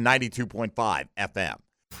 1010XL and 92.5 FM.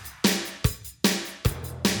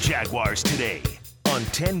 Jaguars Today on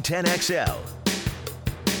 1010XL.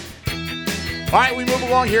 All right, we move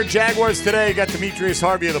along here. Jaguars Today. Got Demetrius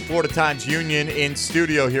Harvey of the Florida Times-Union in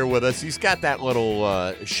studio here with us. He's got that little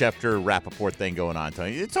Schefter-Rappaport thing going on,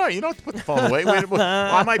 Tony. It's all right. You don't have to put the phone away.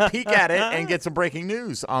 I might peek at it and get some breaking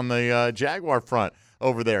news on the Jaguar front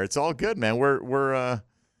over there. It's all good, man. We're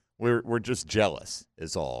just jealous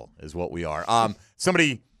is what we are.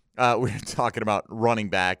 Somebody we were talking about running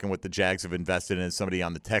back and what the Jags have invested in. Somebody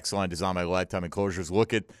on the text line, Design My Lifetime Enclosures,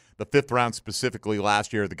 look at the 5th round specifically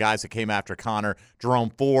last year. The guys that came after Connor,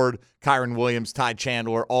 Jerome Ford, Kyron Williams, Ty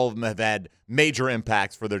Chandler, all of them have had major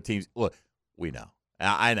impacts for their teams. Look, we know.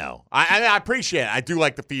 I know. I appreciate it. I do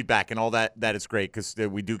like the feedback and all that. That is great because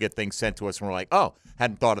we do get things sent to us and we're like, oh,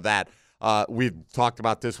 hadn't thought of that. We've talked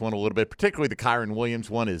about this one a little bit, particularly the Kyron Williams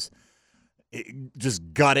one is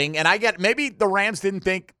just gutting. And I get maybe the Rams didn't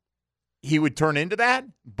think he would turn into that,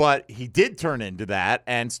 but he did turn into that,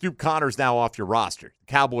 and Snoop Connor's now off your roster. The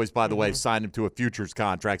Cowboys, by the way, signed him to a futures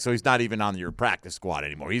contract, so he's not even on your practice squad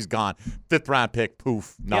anymore. He's gone. 5th-round pick,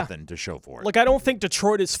 poof, nothing to show for it. Look, I don't think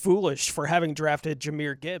Detroit is foolish for having drafted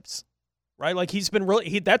Jahmyr Gibbs, right? Like, he's been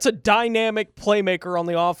really that's a dynamic playmaker on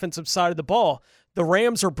the offensive side of the ball. The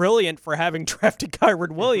Rams are brilliant for having drafted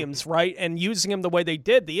Kyron Williams, right, and using him the way they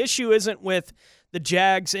did. The issue isn't with the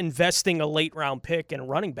Jags investing a late-round pick in a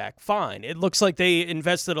running back. Fine. It looks like they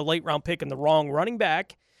invested a late-round pick in the wrong running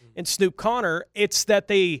back in Snoop Connor. It's that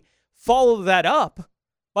they follow that up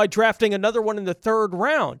by drafting another one in the 3rd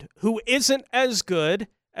round who isn't as good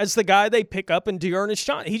as the guy they pick up in Dearness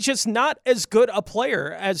Johnson. He's just not as good a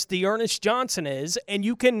player as Dearness Johnson is, and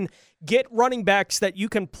you can get running backs that you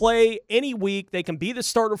can play any week. They can be the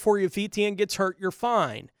starter for you. If Etienne gets hurt, you're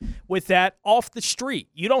fine with that off the street.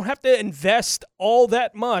 You don't have to invest all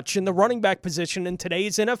that much in the running back position in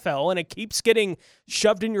today's NFL, and it keeps getting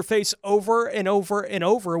shoved in your face over and over and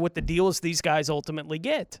over with the deals these guys ultimately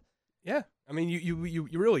get. Yeah, I mean, you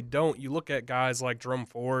really don't. You look at guys like Jerome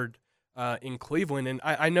Ford in Cleveland, and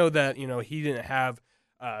I know that he didn't have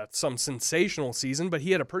some sensational season, but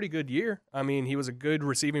he had a pretty good year. I mean, he was a good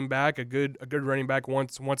receiving back, a good running back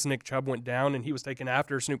once Nick Chubb went down, and he was taken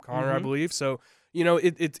after Snoop Connor, I believe. So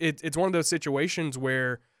it's one of those situations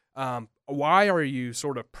where why are you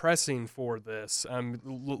sort of pressing for this?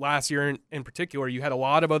 Last year in particular, you had a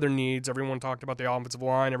lot of other needs. Everyone talked about the offensive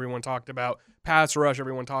line. Everyone talked about pass rush.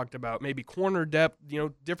 Everyone talked about maybe corner depth.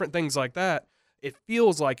 Different things like that. It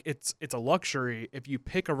feels like it's a luxury if you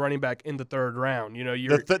pick a running back in the 3rd round.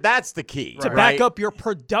 That's the key. To back up your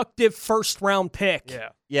productive 1st-round pick.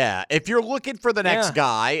 Yeah. If you're looking for the next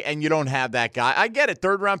guy and you don't have that guy, I get it.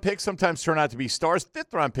 3rd-round picks sometimes turn out to be stars.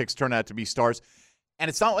 5th-round picks turn out to be stars. And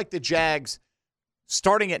it's not like the Jags,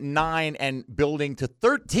 starting at 9 and building to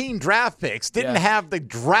 13 draft picks, didn't have the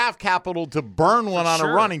draft capital to burn one on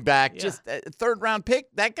a running back. Just a 3rd-round pick,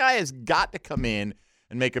 that guy has got to come in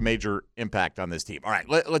and make a major impact on this team. All right,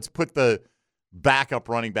 let's put the backup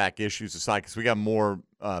running back issues aside because we got more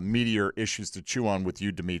meatier issues to chew on with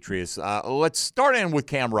you, Demetrius. Let's start in with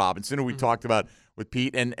Cam Robinson, who we talked about with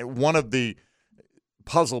Pete, and one of the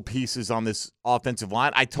puzzle pieces on this offensive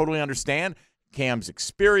line. I totally understand Cam's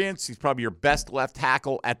experience. He's probably your best left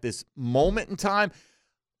tackle at this moment in time.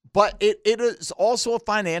 But it is also a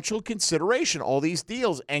financial consideration, all these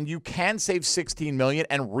deals, and you can save $16 million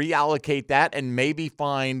and reallocate that and maybe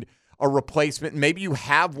find a replacement. Maybe you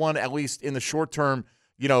have one, at least in the short term.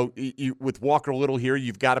 With Walker Little here,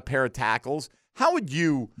 you've got a pair of tackles. How would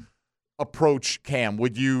you approach Cam?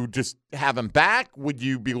 Would you just have him back? Would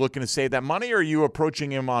you be looking to save that money, or are you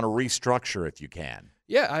approaching him on a restructure if you can?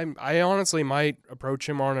 Yeah, I honestly might approach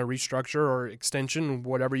him on a restructure or extension,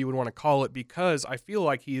 whatever you would want to call it, because I feel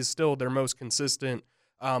like he is still their most consistent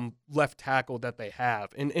left tackle that they have.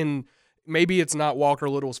 And maybe it's not Walker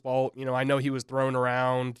Little's fault. I know he was thrown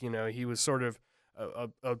around. He was sort of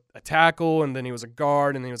a tackle, and then he was a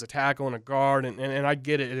guard, and then he was a tackle and a guard, and I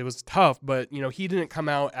get it. It was tough, but he didn't come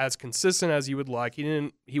out as consistent as you would like.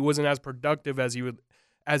 He wasn't as productive as you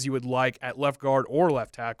would like at left guard or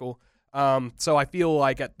left tackle. So I feel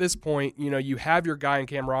like at this point, you have your guy in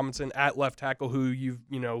Cam Robinson at left tackle who you've,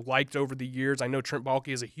 liked over the years. I know Trent Baalke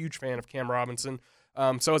is a huge fan of Cam Robinson.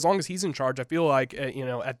 So as long as he's in charge, I feel like,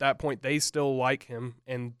 at that point they still like him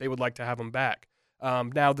and they would like to have him back.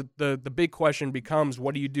 Now the big question becomes,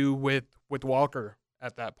 what do you do with Walker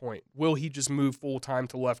at that point? Will he just move full time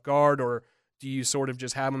to left guard, or do you sort of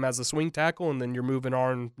just have him as a swing tackle and then you're moving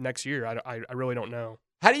on next year? I really don't know.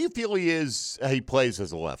 How do you feel he plays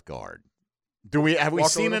as a left guard? Have we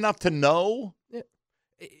seen enough to know? Yeah.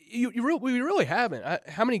 We really haven't.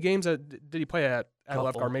 How many games did he play at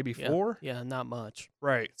left guard? Maybe 4? Yeah, not much.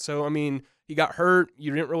 Right. So, I mean, he got hurt.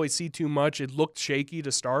 You didn't really see too much. It looked shaky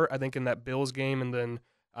to start, I think, in that Bills game, and then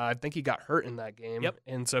I think he got hurt in that game. Yep.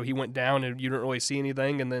 And so he went down and you didn't really see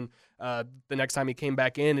anything. And then the next time he came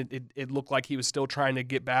back in, it looked like he was still trying to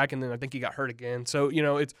get back. And then I think he got hurt again. So,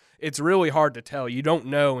 it's really hard to tell. You don't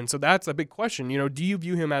know. And so that's a big question. Do you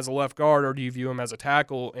view him as a left guard or do you view him as a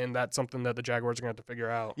tackle? And that's something that the Jaguars are going to have to figure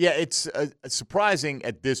out. Yeah, it's surprising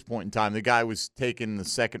at this point in time. The guy was taken in the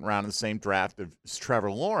second round of the same draft as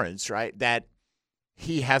Trevor Lawrence, right? That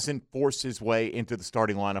he hasn't forced his way into the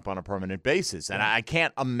starting lineup on a permanent basis. And I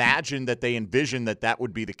can't imagine that they envision that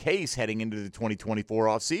would be the case heading into the 2024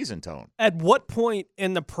 offseason, Tone. At what point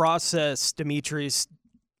in the process, Demetrius,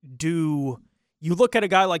 do you look at a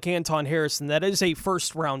guy like Anton Harrison that is a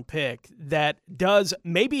first-round pick that does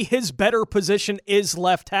maybe his better position is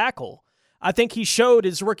left tackle? I think he showed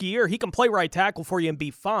his rookie year he can play right tackle for you and be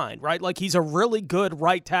fine, right? Like he's a really good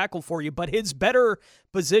right tackle for you, but his better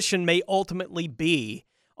position may ultimately be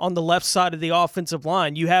on the left side of the offensive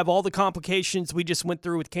line. You have all the complications we just went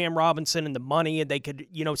through with Cam Robinson and the money, and they could,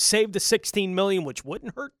 save the $16 million, which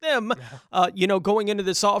wouldn't hurt them, going into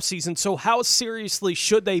this offseason. So how seriously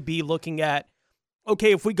should they be looking at,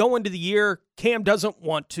 okay, if we go into the year, Cam doesn't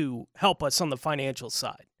want to help us on the financial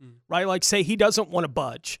side, right? Like say he doesn't want to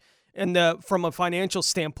budge. And from a financial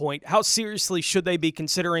standpoint, how seriously should they be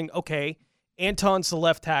considering, okay, Anton's the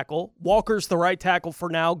left tackle, Walker's the right tackle for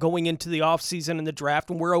now going into the offseason and the draft,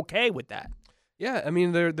 and we're okay with that? Yeah, I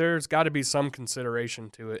mean, there's got to be some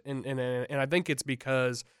consideration to it. And I think it's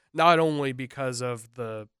because not only because of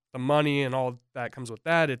the money and all that comes with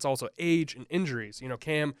that, it's also age and injuries.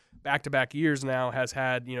 Cam, back-to-back years now, has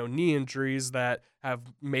had, knee injuries that have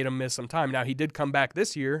made him miss some time. Now, he did come back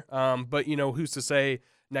this year, but, who's to say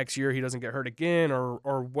next year he doesn't get hurt again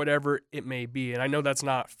or whatever it may be. And I know that's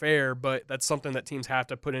not fair, but that's something that teams have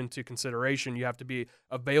to put into consideration. You have to be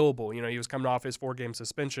available. He was coming off his 4-game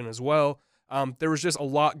suspension as well. There was just a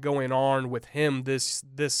lot going on with him this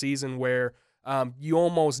season where you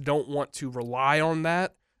almost don't want to rely on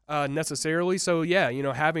that necessarily. So, yeah,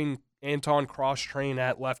 having Anton cross-train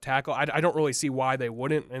at left tackle, I don't really see why they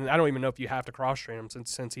wouldn't. And I don't even know if you have to cross-train him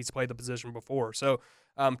since he's played the position before. So,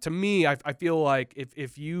 to me, I feel like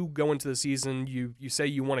if you go into the season, you say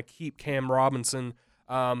you want to keep Cam Robinson,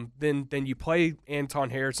 then you play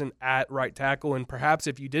Anton Harrison at right tackle, and perhaps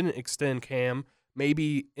if you didn't extend Cam,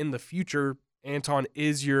 maybe in the future Anton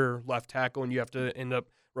is your left tackle, and you have to end up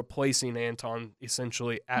replacing Anton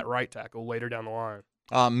essentially at right tackle later down the line.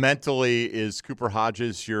 Mentally, is Cooper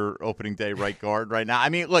Hodges your opening day right guard right now? I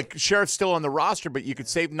mean, look, Sheriff's still on the roster, but you could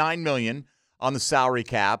save $9 million on the salary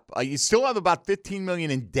cap. You still have about $15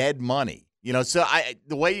 million in dead money. So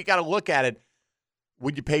the way you got to look at it,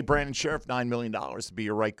 would you pay Brandon Sheriff $9 million to be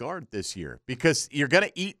your right guard this year? Because you're going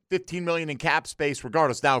to eat $15 million in cap space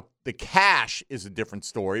regardless. Now, the cash is a different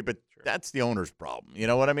story, but that's the owner's problem. You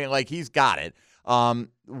know what I mean? Like, he's got it.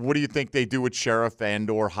 What do you think they do with Sheriff and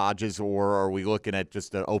or Hodges, or are we looking at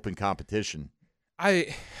just an open competition?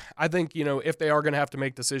 I think, if they are going to have to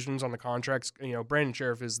make decisions on the contracts, Brandon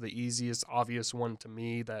Sheriff is the easiest, obvious one to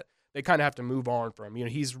me that they kind of have to move on from.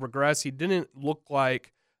 He's regressed. He didn't look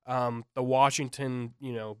like the Washington,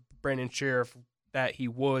 Brandon Sheriff that he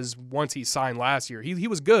was once he signed last year. He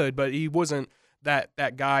was good, but he wasn't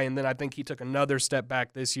that guy. And then I think he took another step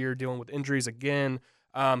back this year dealing with injuries again.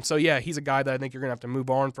 So, yeah, he's a guy that I think you're going to have to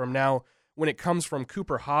move on from. Now, when it comes to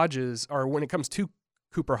Cooper Hodges,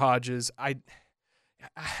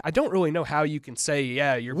 I don't really know how you can say,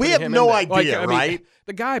 yeah, you're. We have no idea, right? Mean,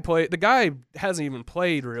 the guy hasn't even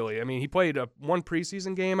played really. I mean, he played one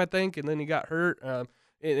preseason game, I think, and then he got hurt.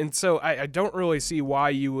 And so I don't really see why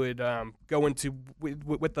you would go into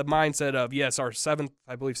with the mindset of, yes, our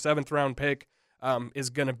seventh round pick is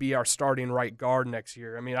going to be our starting right guard next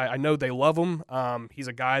year. I mean, I know they love him. He's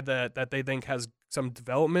a guy that they think has some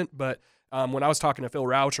development, but when I was talking to Phil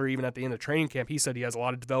Rauscher, even at the end of training camp, he said he has a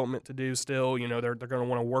lot of development to do still. They're going to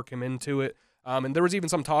want to work him into it. And there was even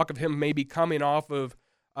some talk of him maybe coming off of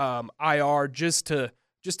IR just to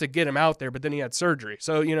get him out there, but then he had surgery.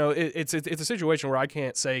 So, it's a situation where I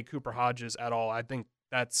can't say Cooper Hodges at all. I think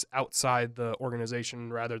that's outside the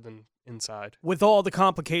organization rather than inside. With all the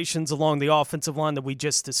complications along the offensive line that we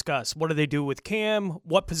just discussed, what do they do with Cam?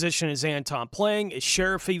 What position is Anton playing? Is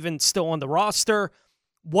Sheriff even still on the roster?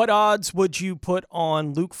 What odds would you put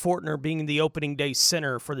on Luke Fortner being the opening day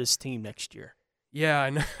center for this team next year? Yeah, I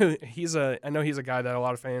know he's a guy that a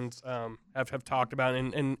lot of fans have talked about,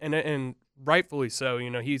 and rightfully so.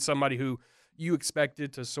 He's somebody who you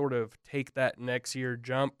expected to sort of take that next year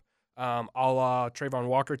jump, a la Trayvon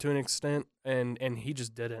Walker to an extent, and he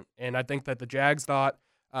just didn't. And I think that the Jags thought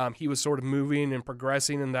he was sort of moving and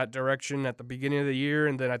progressing in that direction at the beginning of the year,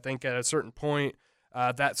 and then I think at a certain point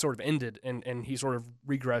that sort of ended, and he sort of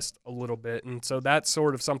regressed a little bit. And so that's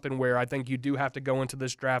sort of something where I think you do have to go into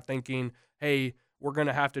this draft thinking, hey, we're going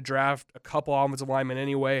to have to draft a couple offensive linemen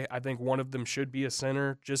anyway. I think one of them should be a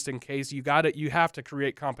center just in case. You have to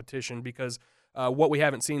create competition because what we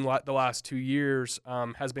haven't seen the last 2 years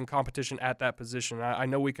has been competition at that position. I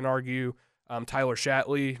know we can argue Tyler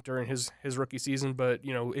Shatley during his rookie season, but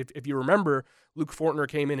if you remember, Luke Fortner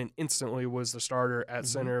came in and instantly was the starter at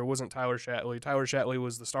center. It wasn't Tyler Shatley. Tyler Shatley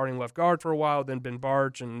was the starting left guard for a while, then Ben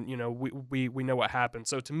Barch, and we know what happened.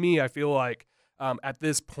 So to me, I feel like at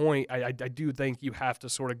this point, I do think you have to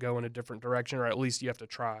sort of go in a different direction, or at least you have to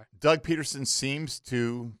try. Doug Peterson seems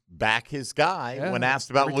to back his guy when asked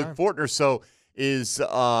about Luke Fortner. So is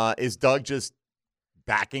Doug just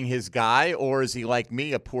backing his guy, or is he like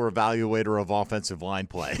me, a poor evaluator of offensive line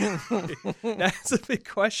play? That's a big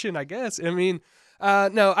question, I guess. I mean,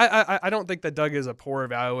 no, I don't think that Doug is a poor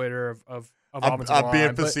evaluator of offensive line. I'm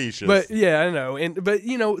being facetious, but yeah, I know. But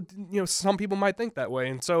some people might think that way,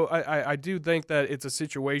 and so I do think that it's a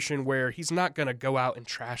situation where he's not going to go out and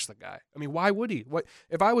trash the guy. I mean, why would he? What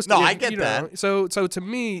if I was? No, I get that. So to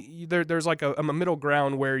me, there's like a middle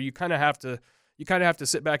ground where you kind of have to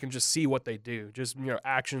sit back and just see what they do. Just,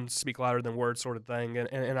 actions speak louder than words sort of thing.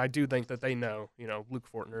 And I do think that they know, Luke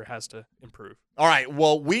Fortner has to improve. All right.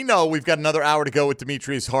 Well, we know we've got another hour to go with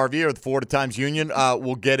Demetrius Harvey of the Florida Times-Union.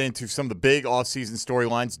 We'll get into some of the big offseason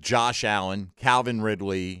storylines, Josh Allen, Calvin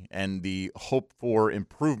Ridley, and the hope for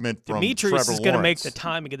improvement from Demetrius Trevor is going to make Lawrence. the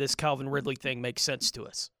timing of this Calvin Ridley thing make sense to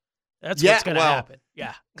us. That's what's going to happen.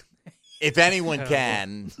 Yeah. If anyone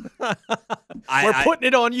can. We're putting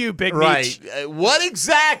it on you, Big Right. Meech. What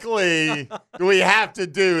exactly do we have to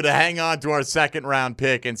do to hang on to our second-round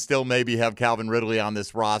pick and still maybe have Calvin Ridley on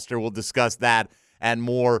this roster? We'll discuss that and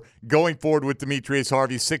more going forward with Demetrius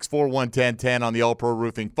Harvey, 641-1010 on the All-Pro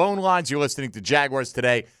Roofing phone lines. You're listening to Jaguars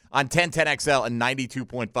Today on 1010XL and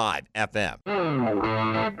 92.5 FM.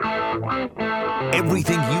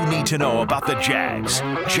 Everything you need to know about the Jags.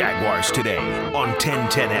 Jaguars Today on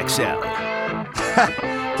 1010XL.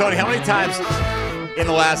 Tony, how many times in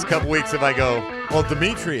the last couple weeks have I go, well,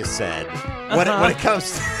 Demetrius said, when it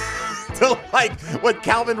comes to like what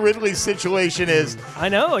Calvin Ridley's situation is I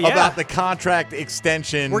know, yeah. about the contract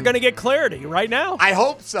extension. We're going to get clarity right now. I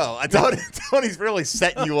hope so. Tony's really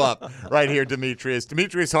setting you up right here, Demetrius.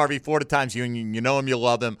 Demetrius Harvey, Florida Times-Union. You know him, you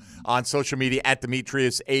love him on social media at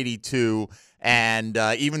Demetrius82. And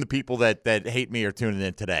even the people that hate me are tuning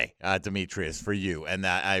in today, Demetrius, for you. And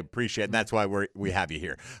I appreciate it. And that's why we have you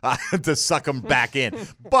here, to suck them back in.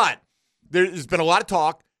 But there's been a lot of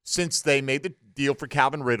talk since they made the deal for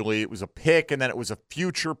Calvin Ridley. It was a pick, and then it was a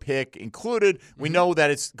future pick included. We know that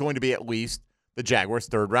it's going to be at least the Jaguars'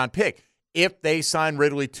 third-round pick. If they sign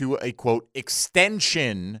Ridley to a, quote,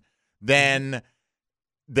 extension, then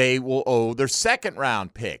they will owe their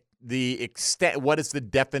second-round pick. What is the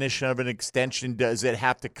definition of an extension? Does it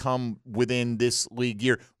have to come within this league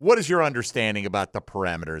year? What is your understanding about the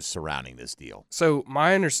parameters surrounding this deal? So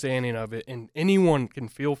my understanding of it, and anyone can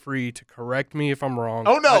feel free to correct me if I'm wrong.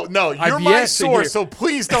 Oh, no, you're my source, so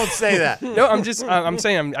please don't say that. No, I'm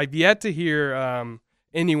saying I've yet to hear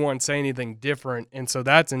anyone say anything different, and so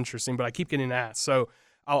that's interesting, but I keep getting asked. So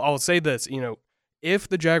I'll say this, if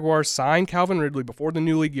the Jaguars sign Calvin Ridley before the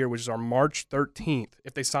new league year, which is on March 13th,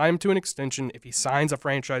 if they sign him to an extension, if he signs a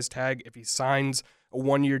franchise tag, if he signs a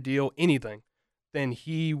one-year deal, anything, then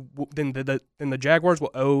the Jaguars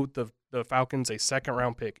will owe the Falcons a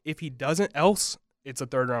second-round pick. If he doesn't, else it's a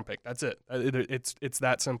third-round pick. That's it. It's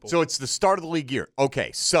that simple. So it's the start of the league year.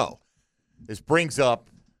 Okay, so this brings up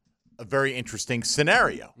a very interesting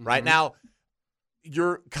scenario. Right now,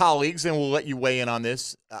 your colleagues, and we'll let you weigh in on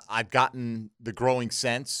this, I've gotten the growing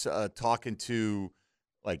sense talking to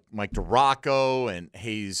like Mike DeRocco and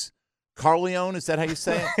Hayes Carleone, is that how you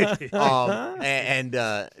say it? and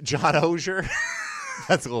John Ozier.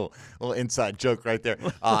 That's a little inside joke right there.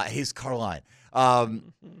 Hayes Carleone.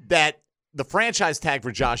 That the franchise tag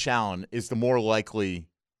for Josh Allen is the more likely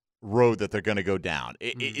road that they're going to go down.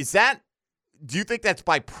 Is that? Do you think that's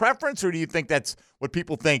by preference, or do you think that's what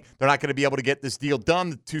people think? They're not going to be able to get this deal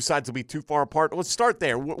done. The two sides will be too far apart. Let's start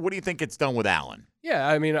there. What do you think gets done with Allen? Yeah,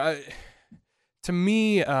 I mean, to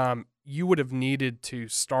me, you would have needed to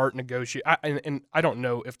start negotiate. And I don't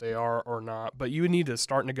know if they are or not, but you would need to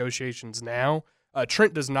start negotiations now.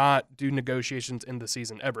 Trent does not do negotiations in the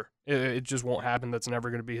season ever. It just won't happen. That's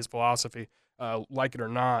never going to be his philosophy, like it or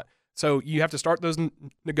not. So you have to start those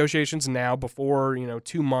negotiations now before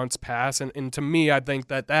 2 months pass. And to me, I think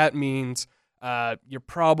that means you're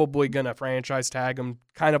probably going to franchise tag him,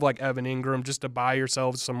 kind of like Evan Ingram, just to buy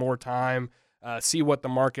yourselves some more time. see what the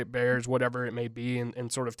market bears, whatever it may be,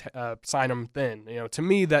 and sort of sign them thin. To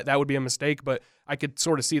me, that would be a mistake, but I could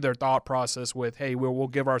sort of see their thought process with, hey, we'll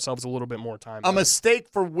give ourselves a little bit more time. A mistake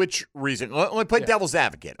for which reason? Let me play devil's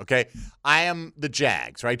advocate, okay? I am the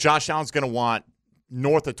Jags, right? Josh Allen's going to want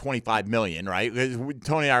north of $25 million, right?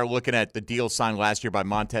 Tony and I are looking at the deal signed last year by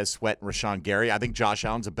Montez Sweat and Rashawn Gary. I think Josh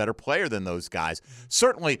Allen's a better player than those guys.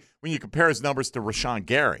 Certainly, when you compare his numbers to Rashawn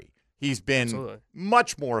Gary, he's been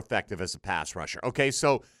much more effective as a pass rusher. Okay,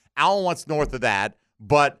 so Allen wants north of that,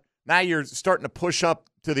 but now you're starting to push up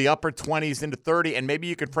to the upper 20s into 30, and maybe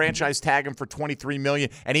you could franchise tag him for $23 million.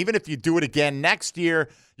 And even if you do it again next year,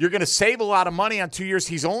 you're going to save a lot of money on 2 years.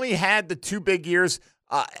 He's only had the 2 big years.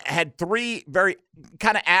 Had 3 very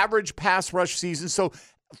kind of average pass rush seasons. So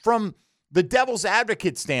from the devil's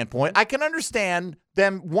advocate standpoint, I can understand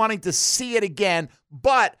them wanting to see it again,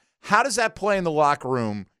 but how does that play in the locker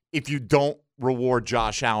room if you don't reward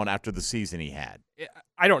Josh Allen after the season he had?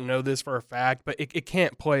 I don't know this for a fact, but it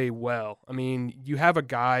can't play well. I mean, you have a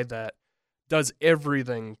guy that does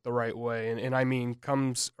everything the right way, and I mean,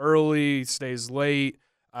 comes early, stays late,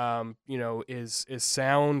 is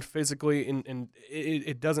sound physically, and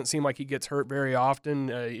it doesn't seem like he gets hurt very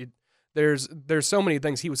often. There's so many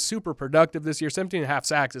things. He was super productive this year. 17.5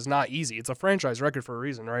 sacks is not easy. It's a franchise record for a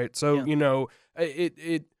reason, right? So,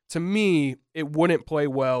 to me, it wouldn't play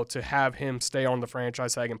well to have him stay on the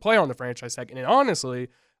franchise tag and play on the franchise tag. And honestly,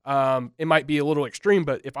 it might be a little extreme,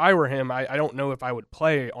 but if I were him, I don't know if I would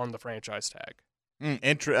play on the franchise tag.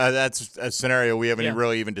 That's a scenario we haven't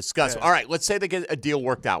really even discussed. Yeah. All right, let's say they get a deal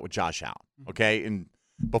worked out with Josh Allen, okay, and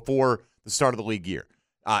before the start of the league year.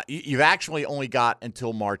 You've actually only got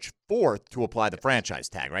until March 4th to apply the franchise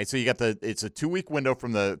tag, right? So you got it's a 2-week window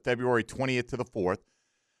from the February 20th to the 4th.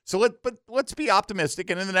 So let's be optimistic,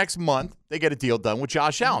 and in the next month, they get a deal done with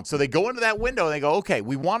Josh Allen. So they go into that window, and they go, okay,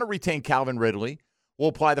 we want to retain Calvin Ridley. We'll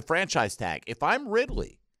apply the franchise tag. If I'm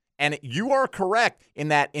Ridley, and you are correct in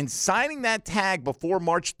that in signing that tag before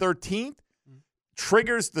March 13th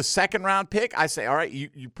triggers the second-round pick, I say, all right,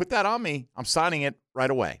 you put that on me. I'm signing it right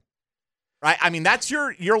away. Right? I mean, that's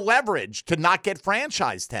your leverage to not get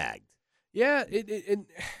franchise tagged. Yeah,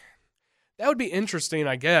 that would be interesting,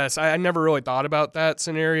 I guess. I never really thought about that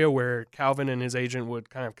scenario where Calvin and his agent would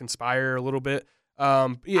kind of conspire a little bit.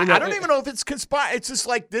 I don't even know if it's conspire. It's just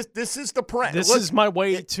like this is the This is my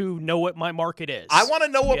way to know what my market is. I want to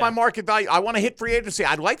know what my market value. I want to hit free agency.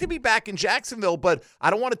 I'd like to be back in Jacksonville, but I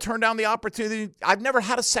don't want to turn down the opportunity. I've never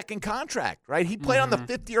had a second contract, right? He played on the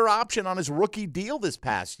 5th-year option on his rookie deal this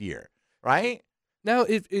past year, right? Now,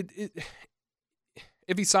 if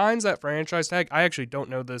he signs that franchise tag, I actually don't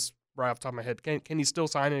know this right off the top of my head. Can he still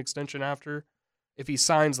sign an extension after? If he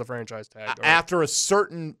signs the franchise tag. After a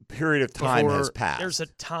certain period of time has passed. There's a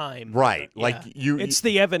time. Right. Yeah. Like it's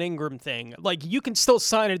the Evan Ingram thing. Like, you can still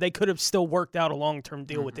sign it. They could have still worked out a long-term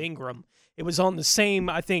deal with Ingram. It was on the same,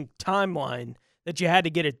 I think, timeline that you had to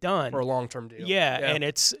get it done. For a long-term deal. Yeah, and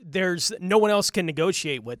there's no one else can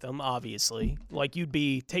negotiate with them, obviously. Like, you'd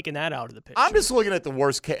be taking that out of the picture. I'm just looking at the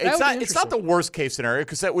worst case. It's not the worst case scenario,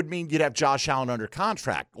 because that would mean you'd have Josh Allen under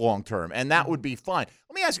contract long-term, and that would be fine.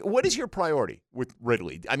 Let me ask you, what is your priority with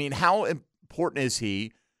Ridley? I mean, how important is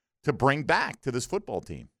he to bring back to this football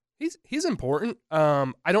team? He's important.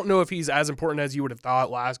 I don't know if he's as important as you would have thought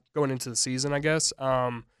going into the season, I guess.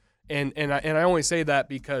 And I only say that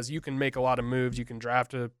because you can make a lot of moves. You can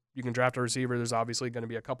draft a receiver. There's obviously going to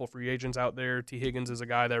be a couple free agents out there. T. Higgins is a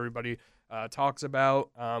guy that everybody talks about.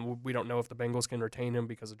 We don't know if the Bengals can retain him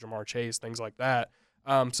because of Jamar Chase, things like that.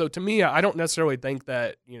 So to me, I don't necessarily think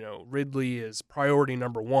that Ridley is priority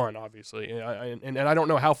number one. Obviously, and I don't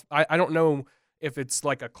know I don't know if it's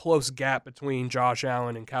like a close gap between Josh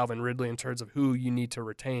Allen and Calvin Ridley in terms of who you need to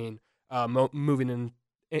retain moving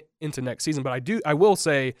into next season. But I will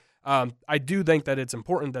say. I do think that it's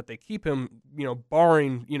important that they keep him,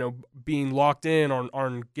 barring, being locked in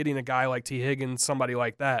on getting a guy like T. Higgins, somebody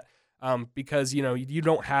like that, because, you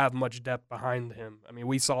don't have much depth behind him. I mean,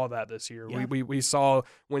 we saw that this year. Yeah. We saw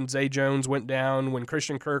when Zay Jones went down, when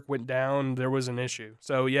Christian Kirk went down, there was an issue.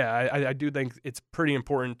 So, yeah, I do think it's pretty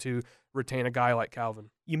important to retain a guy like Calvin.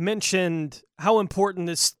 You mentioned how important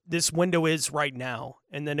this window is right now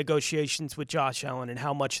and the negotiations with Josh Allen and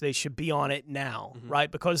how much they should be on it now,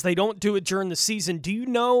 right? Because they don't do it during the season. Do you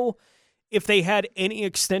know if they had any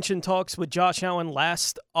extension talks with Josh Allen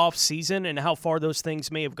last offseason and how far those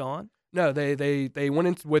things may have gone? No, they went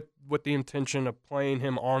into with the intention of playing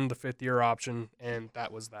him on the 5th-year option, and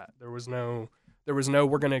that was that. There was no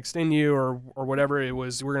we're going to extend you or whatever. It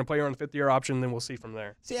was we're going to play you on the 5th-year option, then we'll see from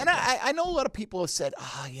there. See, and I know a lot of people have said,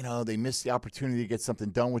 they missed the opportunity to get something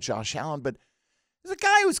done with Josh Allen, but There's a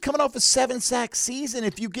guy who's coming off a 7-sack season.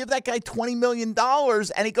 If you give that guy $20 million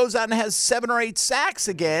and he goes out and has 7 or 8 sacks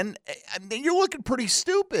again, then you're looking pretty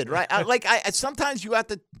stupid, right? Sometimes you have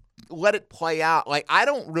to let it play out. Like,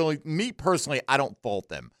 me personally, I don't fault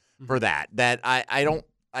them for that.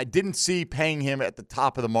 I didn't see paying him at the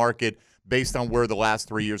top of the market based on where the last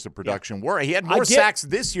 3 years of production were. He had more sacks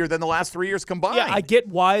this year than the last 3 years combined. Yeah, I get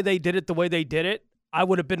why they did it the way they did it. I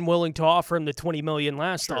would have been willing to offer him the $20 million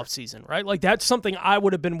last offseason, right? Like, that's something I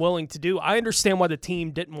would have been willing to do. I understand why the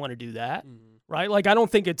team didn't want to do that, right? Like, I don't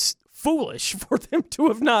think it's foolish for them to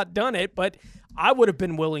have not done it, but I would have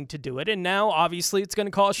been willing to do it. And now, obviously, it's going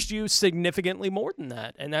to cost you significantly more than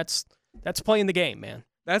that, and that's playing the game, man.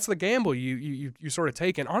 That's the gamble you sort of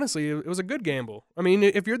take, and honestly, it was a good gamble. I mean,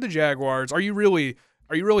 if you're the Jaguars, are you really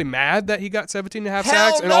mad that he got 17.5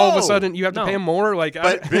 sacks and all of a sudden you have to pay him more? Like,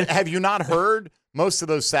 but have you not heard? Most of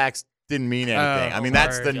those sacks didn't mean anything. I mean,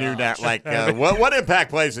 that's the new like what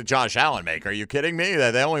impact plays did Josh Allen make? Are you kidding me?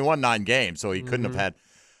 They only won 9 games, so he couldn't have had.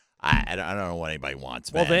 I don't know what anybody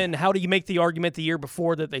wants, man. Well, then how do you make the argument the year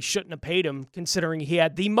before that they shouldn't have paid him, considering he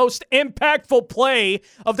had the most impactful play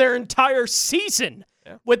of their entire season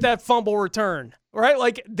with that fumble return, right?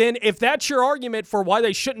 Like, then if that's your argument for why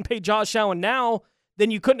they shouldn't pay Josh Allen now, then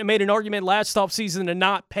you couldn't have made an argument last offseason to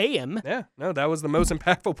not pay him. Yeah, no, that was the most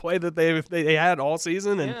impactful play that they had all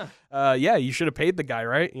season, and you should have paid the guy,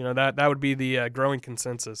 right? You know, that would be the growing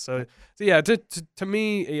consensus. So yeah, to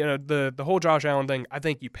me, you know, the whole Josh Allen thing, I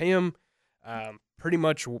think you pay him pretty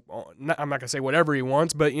much. I'm not gonna say whatever he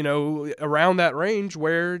wants, but you know, around that range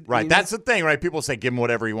where that's the thing, right? People say give him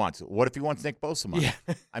whatever he wants. What if he wants Nick Bosa money?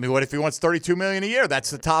 Yeah. I mean, what if he wants $32 million a year?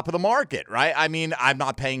 That's the top of the market, right? I mean, I'm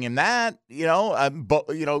not paying him that, you know,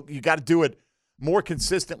 but you know, you got to do it more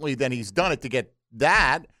consistently than he's done it to get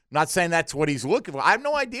that. I'm not saying that's what he's looking for. I have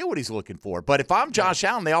no idea what he's looking for. But if I'm Josh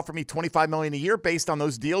Allen, they offer me $25 million a year based on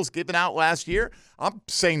those deals given out last year. I'm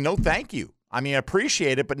saying no, thank you. I mean, I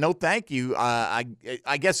appreciate it, but no thank you. I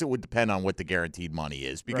guess it would depend on what the guaranteed money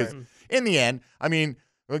is because in the end, I mean,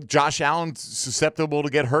 Josh Allen's susceptible to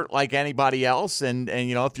get hurt like anybody else. And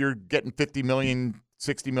you know, if you're getting $50 million,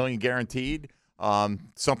 $60 million guaranteed,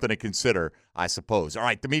 something to consider, I suppose. All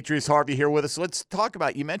right, Demetrius Harvey here with us. Let's talk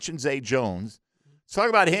about, you mentioned Zay Jones. Let's talk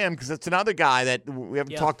about him because that's another guy that we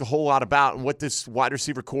haven't talked a whole lot about and what this wide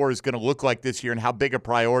receiver core is going to look like this year and how big a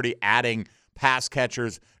priority adding pass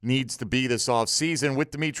catchers needs to be this offseason.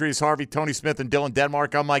 With Demetrius Harvey, Tony Smith, and Dylan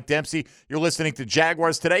Denmark, I'm Mike Dempsey. You're listening to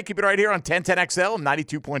Jaguars Today. Keep it right here on 1010XL and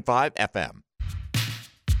 92.5 FM.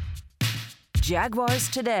 Jaguars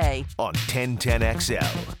Today on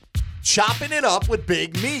 1010XL. Chopping it up with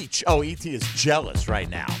Big Meech. Oh, E.T. is jealous right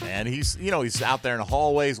now, man. He's out there in the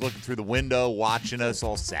hallways looking through the window, watching us,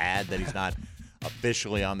 all sad that he's not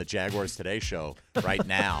officially on the Jaguars Today show right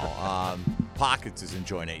now. Pockets is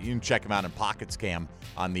enjoying it. You can check him out in Pockets Cam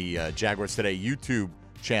on the Jaguars Today YouTube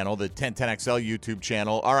channel, the 1010XL YouTube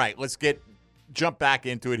channel. All right, let's jump back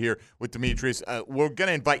into it here with Demetrius. We're going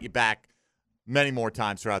to invite you back many more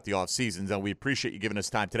times throughout the offseason, and we appreciate you giving us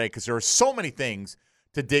time today because there are so many things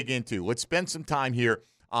to dig into. Let's spend some time here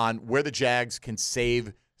on where the Jags can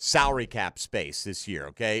save salary cap space this year,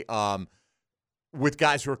 okay? With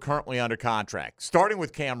guys who are currently under contract, starting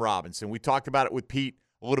with Cam Robinson. We talked about it with Pete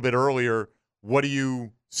a little bit earlier. What do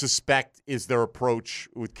you suspect is their approach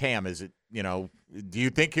with Cam? Is it, you know, do you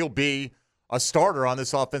think he'll be a starter on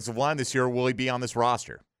this offensive line this year, or will he be on this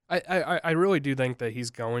roster? I really do think that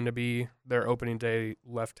he's going to be their opening day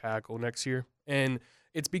left tackle next year. And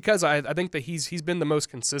it's because I think that he's been the most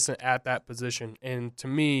consistent at that position. And to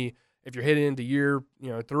me, if you're heading into year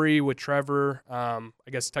 3 with Trevor, I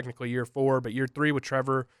guess technically year 4, but year 3 with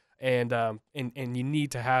Trevor, and you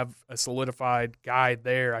need to have a solidified guy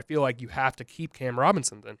there. I feel like you have to keep Cam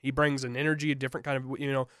Robinson. Then he brings an energy, a different kind of,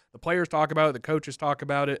 the players talk about it, the coaches talk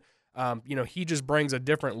about it. He just brings a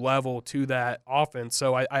different level to that offense.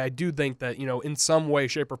 So I do think that, in some way,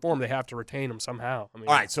 shape, or form, they have to retain him somehow. I mean,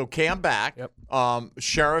 all right, so Cam back. Yep.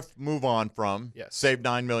 Sheriff move on from. Yes. Save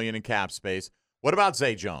 $9 million in cap space. What about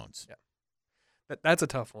Zay Jones? Yeah. That's a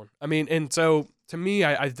tough one. I mean, and so to me,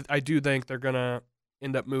 I do think they're gonna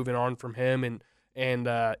end up moving on from him, and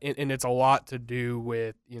it's a lot to do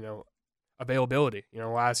with availability.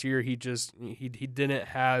 Last year he didn't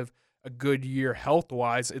have a good year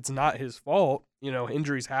health-wise. It's not his fault.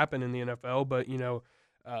 Injuries happen in the NFL, but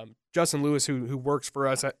Justin Lewis, who works for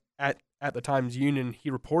us at the Times Union, he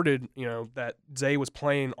reported that Zay was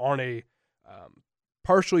playing on a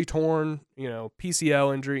partially torn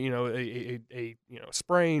PCL injury, a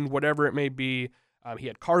sprain, whatever it may be. He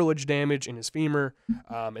had cartilage damage in his femur,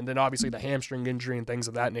 and then obviously the hamstring injury and things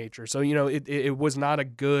of that nature. So it was not a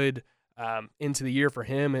good into the year for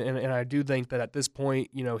him. And I do think that at this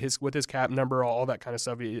point, with his cap number, all that kind of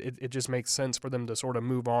stuff, it just makes sense for them to sort of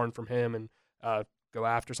move on from him and go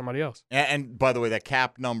after somebody else. And by the way, that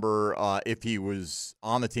cap number, if he is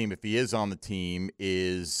on the team,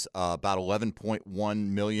 is about $11.1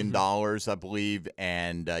 million, I believe.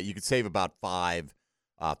 And you could save about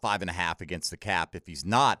 $5.5 against the cap if he's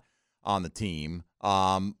not on the team.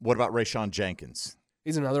 What about Rayshon Jenkins?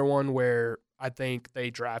 He's another one where I think they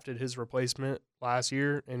drafted his replacement last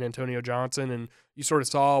year in Antonio Johnson, and you sort of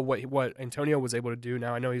saw what Antonio was able to do.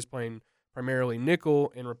 Now, I know he's playing primarily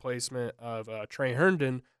nickel in replacement of Trey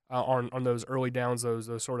Herndon on those early downs,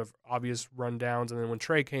 those sort of obvious run downs. And then when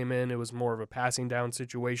Trey came in, it was more of a passing down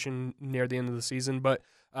situation near the end of the season. But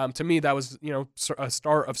to me, that was a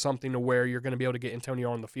start of something to where you're going to be able to get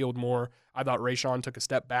Antonio on the field more. I thought Rayshon took a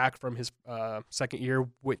step back from his second year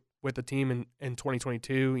with the team in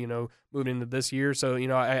 2022, moving into this year. So,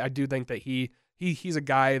 I do think that he's a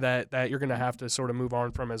guy that you're going to have to sort of move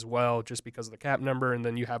on from as well, just because of the cap number, and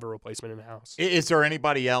then you have a replacement in the house. Is there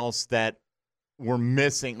anybody else that we're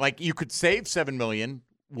missing? Like, you could save $7 million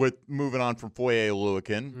with moving on from Foye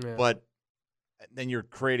Oluokun, but then you're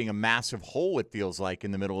creating a massive hole, it feels like,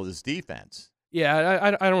 in the middle of this defense.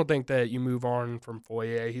 Yeah, I don't think that you move on from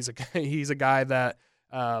Foye. He's a guy that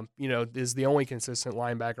is the only consistent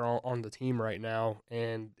linebacker on the team right now,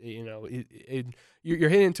 and you're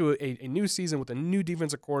heading into a new season with a new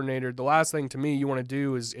defensive coordinator. The last thing to me you want to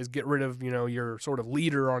do is get rid of your sort of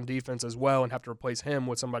leader on defense as well, and have to replace him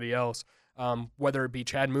with somebody else, whether it be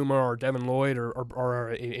Chad Muma or Devin Lloyd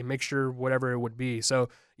or a mixture, whatever it would be. So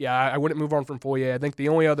yeah, I wouldn't move on from Foye. I think the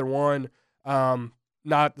only other one,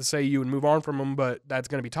 not to say you would move on from him, but that's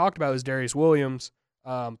going to be talked about, is Darius Williams.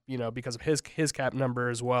 Because of his cap number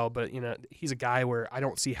as well. But, he's a guy where I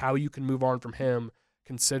don't see how you can move on from him,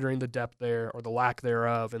 considering the depth there or the lack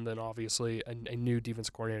thereof, and then obviously a new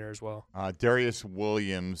defensive coordinator as well. Darius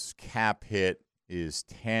Williams' cap hit is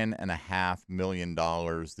 $10.5 million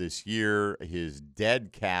this year. His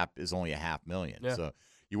dead cap is only $500,000. Yeah. So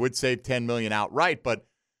you would save $10 million outright, but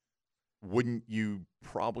wouldn't you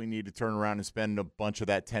probably need to turn around and spend a bunch of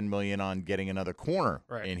that $10 million on getting another corner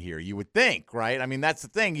in here? You would think, right? I mean, that's the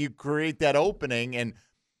thing. You create that opening, and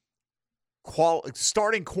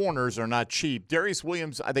starting corners are not cheap. Darius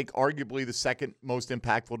Williams, I think, arguably the second most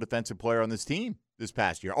impactful defensive player on this team this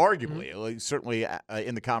past year. Arguably, certainly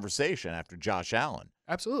in the conversation after Josh Allen.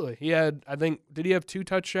 Absolutely. He had, I think, did he have 2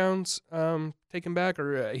 touchdowns taken back?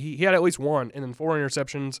 Or he had at least 1, and then 4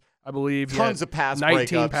 interceptions, I believe. Tons of pass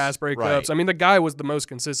breakups. 19 pass breakups. Right. I mean, the guy was the most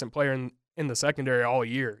consistent player in the secondary all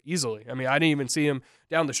year, easily. I mean, I didn't even see him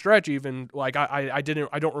down the stretch even. Like, I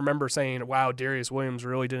don't remember saying, wow, Darius Williams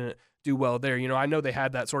really didn't do well there. I know they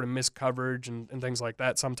had that sort of missed coverage and things like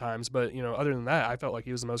that sometimes, but, other than that, I felt like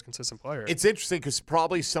he was the most consistent player. It's interesting because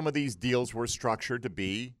probably some of these deals were structured to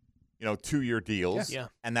be 2-year deals. Yeah.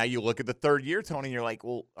 And now you look at the third year, Tony, and you're like,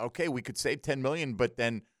 well, okay, we could save $10 million, but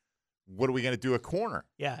then what are we going to do at corner?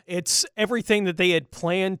 Yeah, it's everything that they had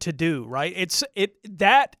planned to do, right?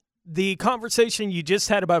 The conversation you just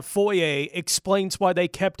had about Foye explains why they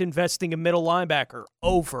kept investing in middle linebacker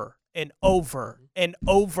over and over and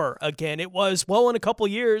over again. It was, well, in a couple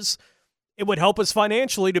of years, it would help us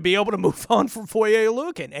financially to be able to move on from Foye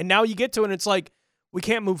Oluokun. And now you get to it, and it's like, we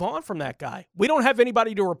can't move on from that guy. We don't have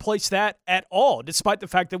anybody to replace that at all, despite the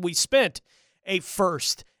fact that we spent a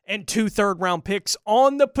first and 2 third-round picks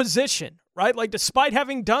on the position, right? Like, despite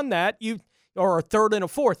having done that, or a third and a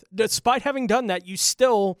fourth, despite having done that, you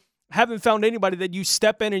still haven't found anybody that you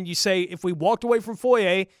step in and you say, if we walked away from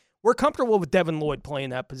Foye, we're comfortable with Devin Lloyd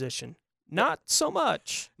playing that position. Not so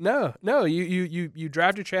much. No. You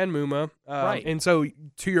drafted Chad Muma, right? And so,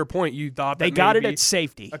 to your point, you thought that they got it at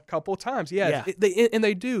safety a couple of times. Yeah.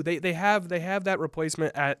 They do. They have that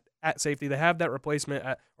replacement at safety. They have that replacement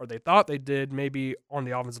or they thought they did, maybe on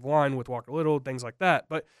the offensive line with Walker Little, things like that.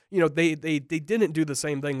 But they didn't do the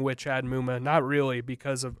same thing with Chad Muma. Not really,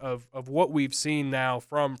 because of what we've seen now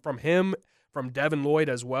from him. From Devin Lloyd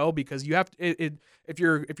as well, because you have to, if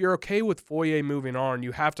you're okay with Foye moving on,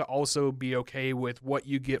 you have to also be okay with what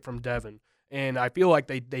you get from Devin. And I feel like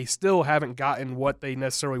they still haven't gotten what they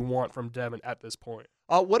necessarily want from Devin at this point.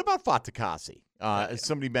 What about Fatukasi? As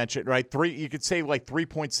somebody mentioned, right? You could save like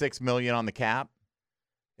 $3.6 million on the cap.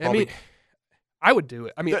 I mean, I would do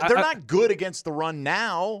it. I mean, they're not good against the run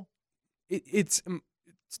now. It's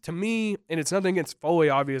to me, and it's nothing against Foley,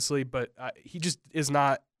 obviously, but he just is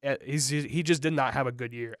not. He just did not have a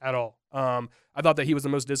good year at all. I thought that he was the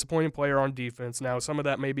most disappointing player on defense. Now, some of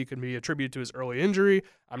that maybe could be attributed to his early injury.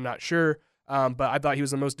 I'm not sure. But I thought he was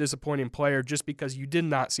the most disappointing player just because you did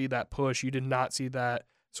not see that push. You did not see that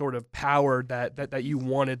sort of power that you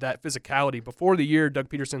wanted, that physicality. Before the year, Doug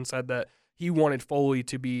Peterson said that he wanted Foley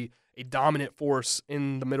to be a dominant force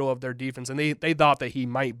in the middle of their defense, and they thought that he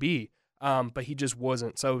might be, but he just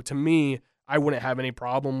wasn't. So to me, I wouldn't have any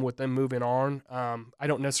problem with them moving on. I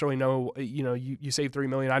don't necessarily know, you save $3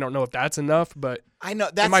 million. I don't know if that's enough, but I know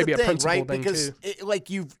that's it might the be thing, a principle right? thing Because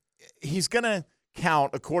too. He's gonna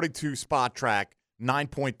count, according to Spot Track,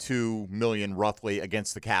 $9.2 million roughly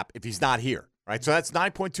against the cap if he's not here, right? So that's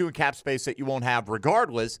 $9.2 in cap space that you won't have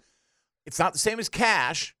regardless. It's not the same as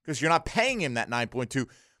cash because you're not paying him that $9.2,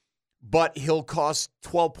 but he'll cost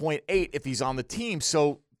 $12.8 if he's on the team.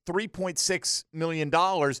 So $3.6 million.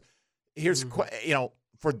 Here's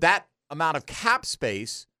for that amount of cap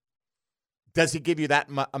space, does he give you that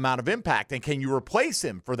amount of impact? And can you replace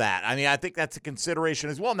him for that? I mean, I think that's a consideration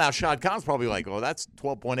as well. Now, Shad Khan's probably like, oh, that's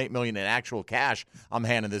 $12.8 million in actual cash I'm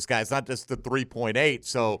handing this guy. It's not just the $3.8.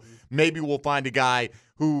 So maybe we'll find a guy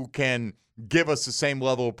who can give us the same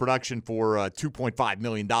level of production for $2.5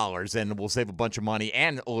 million, and we'll save a bunch of money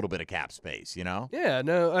and a little bit of cap space, Yeah,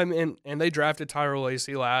 no, I mean, and they drafted Tyrell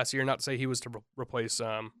Lacey last year. Not to say he was to replace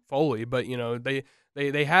Foley, but,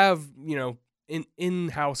 they have,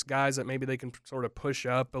 in-house guys that maybe they can sort of push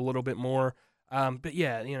up a little bit more. But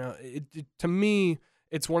yeah, to me,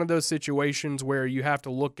 it's one of those situations where you have to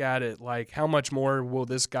look at it like, how much more will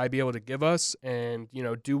this guy be able to give us? And,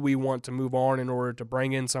 do we want to move on in order to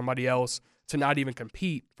bring in somebody else to not even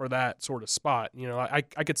compete for that sort of spot? I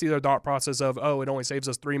could see their thought process of, it only saves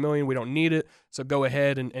us $3 million. We don't need it. So go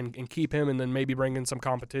ahead and keep him and then maybe bring in some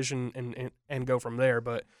competition and go from there.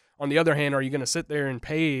 But on the other hand, are you going to sit there and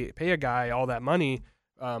pay a guy all that money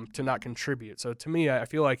to not contribute? So to me, I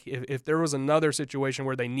feel like if there was another situation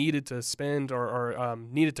where they needed to spend or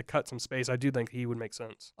needed to cut some space, I do think he would make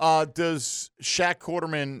sense. Does Shaq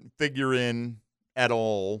Quarterman figure in at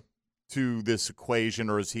all to this equation,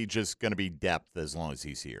 or is he just going to be depth as long as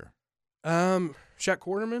he's here? Shaq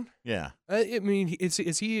Quarterman? Yeah. I mean, is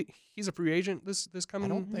he? He's a free agent this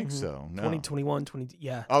coming? I don't think so. No. 2021,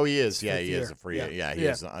 yeah. Oh, he is. Yeah, he year. is a free agent. Yeah, he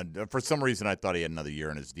is. For some reason, I thought he had another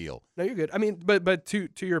year in his deal. No, you're good. I mean, but to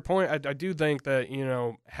your point, I do think that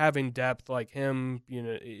having depth like him,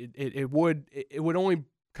 it would only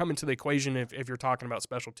come into the equation if you're talking about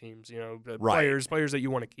special teams. Right. Players that you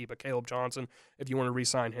want to keep. A Caleb Johnson, if you want to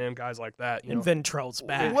re-sign him, guys like that. And Ventrell's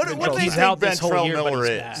back. What do they think Ventrell Miller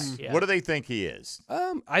is? Yeah. What do they think he is?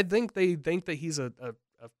 I think they think that he's a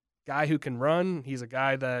guy who can run. He's a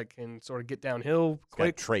guy that can sort of get downhill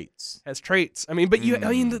quick. Has traits. I mean, but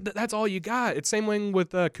that's all you got. It's same way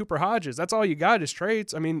with Cooper Hodges. That's all you got is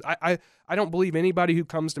traits. I mean, I don't believe anybody who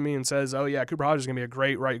comes to me and says, "Oh yeah, Cooper Hodges is going to be a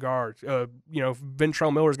great right guard."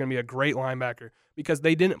 Ventrell Miller is going to be a great linebacker, because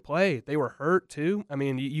they didn't play. They were hurt too. I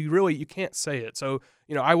mean, you can't say it. So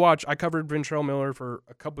I covered Ventrell Miller for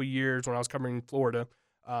a couple of years when I was covering Florida.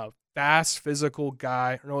 Fast, physical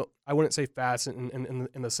guy. No, I wouldn't say fast in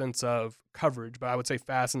the sense of coverage, but I would say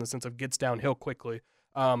fast in the sense of gets downhill quickly.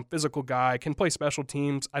 Physical guy, can play special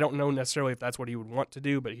teams. I don't know necessarily if that's what he would want to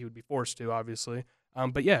do, but he would be forced to, obviously.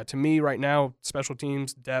 But yeah, to me right now, special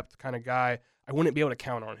teams, depth kind of guy, I wouldn't be able to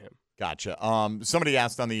count on him. Gotcha. Somebody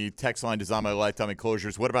asked on the text line, Design My Lifetime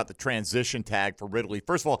Enclosures, what about the transition tag for Ridley?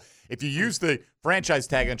 First of all, if you use the franchise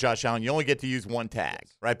tag on Josh Allen, you only get to use one tag,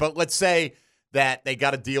 right? But let's say that they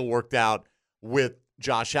got a deal worked out with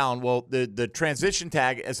Josh Allen. Well, the transition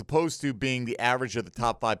tag, as opposed to being the average of the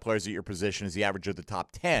top 5 players at your position, is the average of the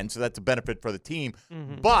top 10. So that's a benefit for the team.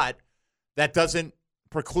 Mm-hmm. But that doesn't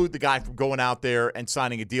preclude the guy from going out there and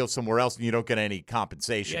signing a deal somewhere else, and you don't get any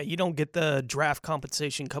compensation. Yeah, you don't get the draft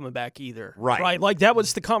compensation coming back either. Right. Like, that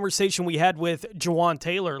was the conversation we had with Jawan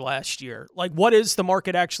Taylor last year. Like, what is the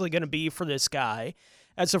market actually going to be for this guy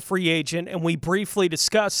as a free agent? And we briefly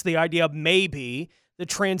discussed the idea of maybe the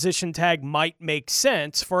transition tag might make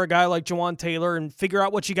sense for a guy like Jawan Taylor, and figure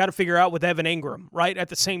out what you got to figure out with Evan Ingram, right, at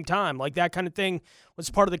the same time. Like, that kind of thing was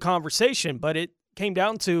part of the conversation. But it came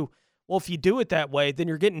down to, well, if you do it that way, then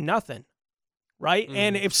you're getting nothing, right? Mm.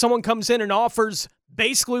 And if someone comes in and offers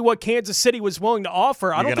basically what Kansas City was willing to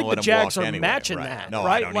offer, I don't think the Jags are matching that, no,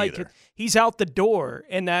 right? I don't like, either. He's out the door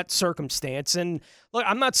in that circumstance. And look,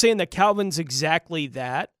 I'm not saying that Calvin's exactly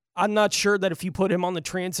that. I'm not sure that if you put him on the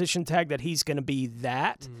transition tag that he's going to be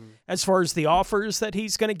that as far as the offers that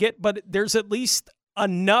he's going to get. But there's at least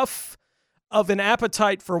enough of an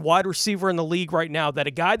appetite for a wide receiver in the league right now that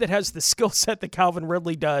a guy that has the skill set that Calvin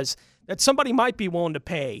Ridley does, that somebody might be willing to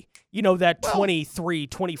pay, that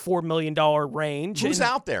 $23-24 million range. Who's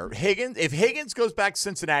out there? Higgins? If Higgins goes back to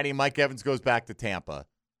Cincinnati and Mike Evans goes back to Tampa,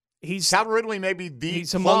 Calvin Ridley may be the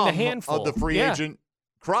among the handful of the free agent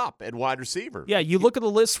crop at wide receiver. Yeah, you look at the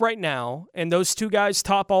list right now, and those two guys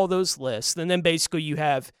top all those lists. And then basically you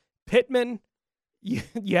have Pittman,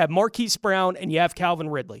 you have Marquise Brown, and you have Calvin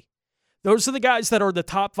Ridley. Those are the guys that are the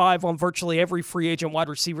top 5 on virtually every free agent wide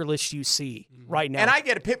receiver list you see right now. And I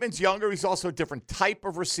get it. Pittman's younger. He's also a different type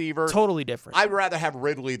of receiver. Totally different. I'd rather have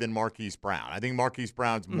Ridley than Marquise Brown. I think Marquise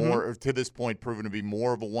Brown's more, to this point, proven to be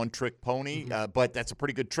more of a one-trick pony, but that's a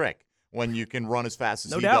pretty good trick when you can run as fast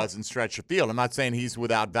as he does and stretch the field. I'm not saying he's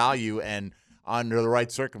without value, and under the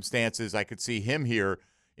right circumstances, I could see him here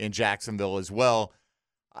in Jacksonville as well.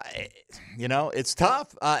 It's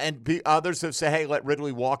tough. And others have said, hey, let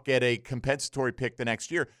Ridley walk, get a compensatory pick the next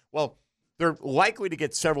year. Well, they're likely to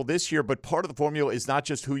get several this year, but part of the formula is not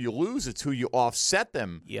just who you lose, it's who you offset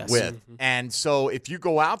them with. And so if you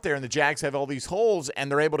go out there and the Jags have all these holes and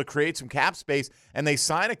they're able to create some cap space and they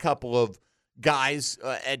sign a couple of guys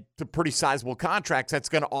at pretty sizable contracts, that's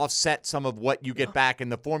going to offset some of what you get back in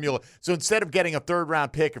the formula. So instead of getting a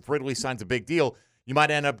third-round pick, if Ridley signs a big deal, you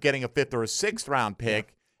might end up getting a 5th or a 6th-round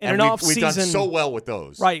pick. And we've done so well with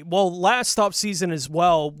those. Right. Well, last offseason as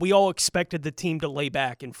well, we all expected the team to lay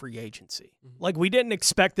back in free agency. Like, we didn't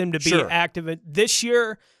expect them to be active. This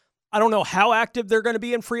year, I don't know how active they're going to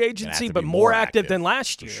be in free agency, but more active than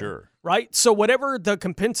last year. Sure. Right? So whatever the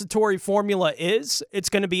compensatory formula is, it's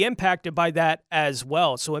going to be impacted by that as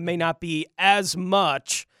well. So it may not be as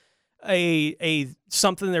much a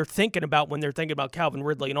something they're thinking about when they're thinking about Calvin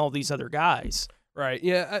Ridley and all these other guys. Right.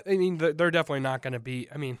 Yeah. I mean, they're definitely not going to be.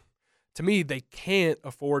 I mean, to me, they can't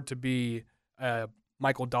afford to be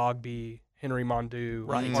Michael Dogby, Henry Mondu,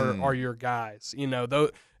 are your guys. Though.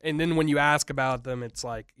 And then when you ask about them, it's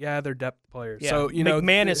like, yeah, they're depth players. Yeah. So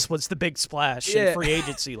McManus was the big splash in free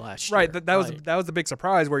agency last year. Right. That was the big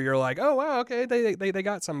surprise where you're like, oh wow, okay, they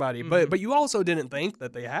got somebody. But you also didn't think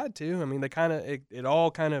that they had to. I mean, they kind of it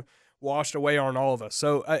all kind of washed away on all of us.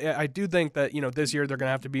 So I do think that, this year they're going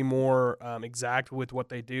to have to be more exact with what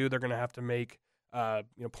they do. They're going to have to make,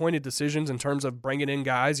 pointed decisions in terms of bringing in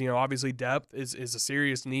guys. Obviously depth is a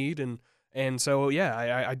serious need. And so,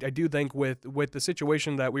 yeah, I do think with the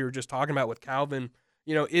situation that we were just talking about with Calvin,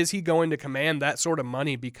 is he going to command that sort of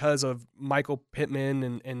money because of Michael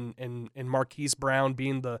Pittman and Marquise Brown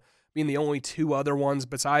being the only two other ones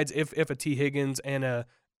besides if a T. Higgins and a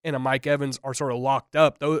Mike Evans are sort of locked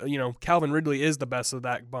up, though, Calvin Ridley is the best of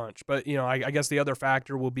that bunch. But, I guess the other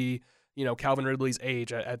factor will be, Calvin Ridley's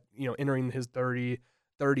age at entering his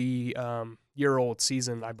 30-year-old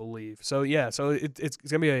season, I believe. So, yeah, it's going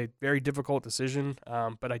to be a very difficult decision,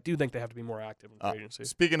 but I do think they have to be more active in free agency.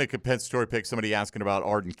 Speaking of compensatory picks, somebody asking about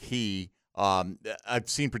Arden Key. I've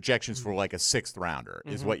seen projections for like a 6th rounder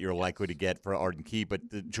is what you're likely to get for Arden Key, but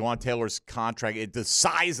the Juwan Taylor's contract, the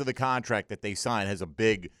size of the contract that they sign has a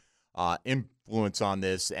big influence on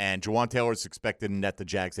this, and Juwan Taylor's expected to net the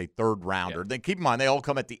Jags a 3rd rounder. Yeah. Then keep in mind, they all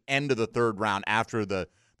come at the end of the 3rd round after the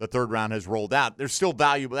 3rd round has rolled out. They're still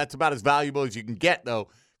valuable. That's about as valuable as you can get, though,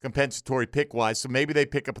 compensatory pick-wise. So maybe they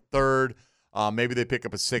pick up a 3rd. Maybe they pick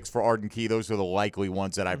up a 6th for Arden Key. Those are the likely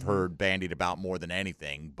ones that I've heard bandied about more than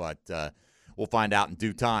anything, but we'll find out in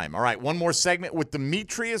due time. All right, one more segment with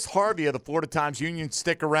Demetrius Harvey of the Florida Times-Union.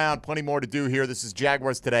 Stick around. Plenty more to do here. This is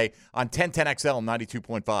Jaguars Today on 1010XL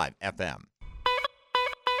 92.5 FM.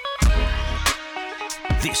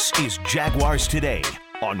 This is Jaguars Today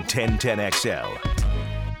on 1010XL.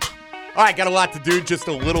 All right, got a lot to do, just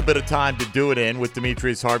a little bit of time to do it in with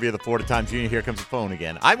Demetrius Harvey of the Florida Times-Union. Here comes the phone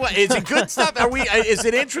again. Is it good stuff? Is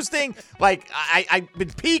it interesting? Like, I've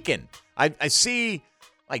been peeking. I see,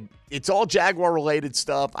 like, it's all Jaguar-related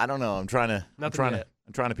stuff. I don't know. I'm trying to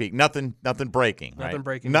peek. Nothing breaking. Nothing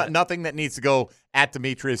breaking. Nothing that needs to go at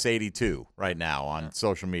Demetrius82 right now on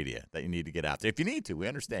social media that you need to get out there. If you need to, we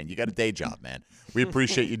understand. You got a day job, man. We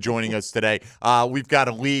appreciate you joining us today. We've got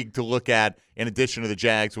a league to look at in addition to the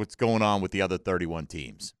Jags, what's going on with the other 31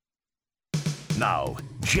 teams. Now,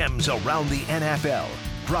 gems around the NFL,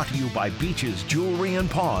 brought to you by Beach's Jewelry and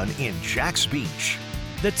Pawn in Jax Beach.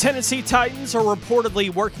 The Tennessee Titans are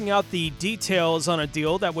reportedly working out the details on a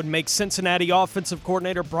deal that would make Cincinnati offensive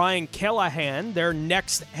coordinator Brian Callahan their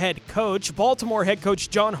next head coach. Baltimore head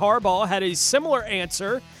coach John Harbaugh had a similar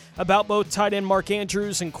answer about both tight end Mark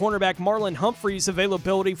Andrews and cornerback Marlon Humphrey's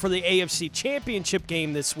availability for the AFC Championship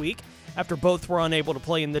game this week, after both were unable to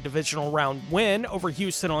play in the divisional round win over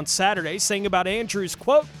Houston on Saturday, saying about Andrews,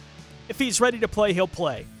 quote, "If he's ready to play, he'll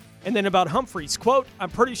play." And then about Humphreys, quote, "I'm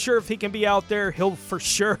pretty sure if he can be out there, he'll for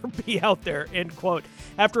sure be out there," end quote.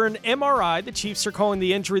 After an MRI, the Chiefs are calling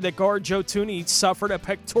the injury that guard Joe Thuney suffered a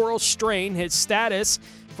pectoral strain. His status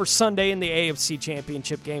for Sunday in the AFC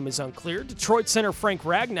Championship game is unclear. Detroit center Frank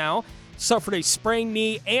Ragnow suffered a sprained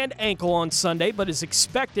knee and ankle on Sunday, but is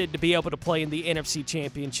expected to be able to play in the NFC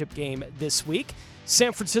Championship game this week.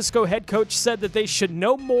 San Francisco head coach said that they should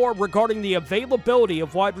know more regarding the availability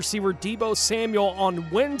of wide receiver Deebo Samuel on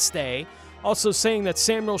Wednesday, also saying that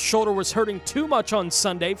Samuel's shoulder was hurting too much on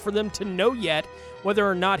Sunday for them to know yet whether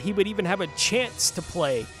or not he would even have a chance to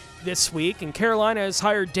play this week. And Carolina has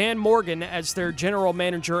hired Dan Morgan as their general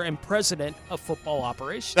manager and president of football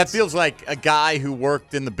operations. That feels like a guy who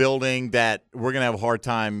worked in the building that we're going to have a hard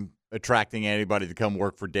time attracting anybody to come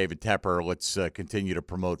work for David Tepper. Let's continue to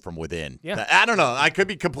promote from within. Yeah. I don't know. I could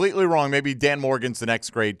be completely wrong. Maybe Dan Morgan's the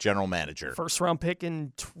next great general manager. First round pick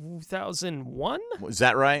in 2001? Was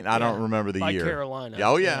that right? I don't remember the by year. Carolina.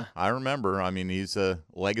 Oh, yeah. I remember. I mean, he's a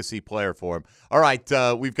legacy player for him. All right.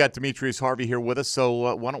 We've got Demetrius Harvey here with us,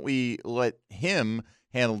 so why don't we let him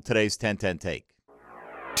handle today's 10-10 take.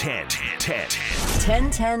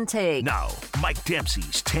 10-10 take. Now, Mike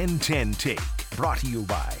Dempsey's 10-10 take. Brought to you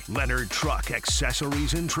by Leonard Truck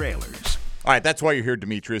Accessories and Trailers. All right, that's why you're here,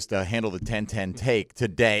 Demetrius, to handle the 10-10 take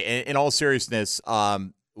today. In all seriousness,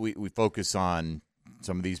 we focus on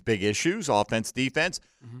some of these big issues, offense, defense,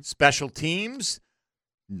 special teams,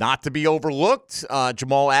 not to be overlooked.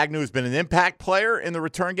 Jamal Agnew has been an impact player in the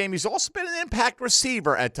return game. He's also been an impact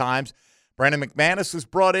receiver at times. Brandon McManus was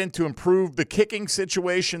brought in to improve the kicking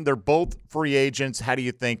situation. They're both free agents. How do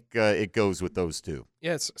you think it goes with those two?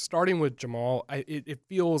 Yes, starting with Jamal, it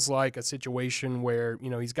feels like a situation where,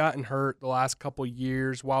 he's gotten hurt the last couple of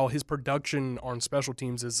years. While his production on special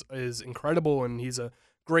teams is incredible and he's a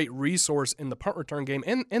great resource in the punt return game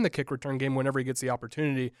and the kick return game whenever he gets the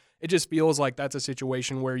opportunity, it just feels like that's a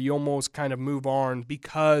situation where you almost kind of move on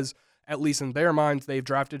because, at least in their minds, they've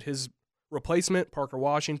drafted his replacement, Parker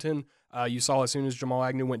Washington. You saw as soon as Jamal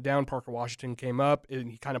Agnew went down, Parker Washington came up,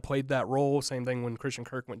 and he kind of played that role. Same thing when Christian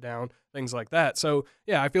Kirk went down, things like that. So,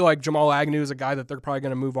 yeah, I feel like Jamal Agnew is a guy that they're probably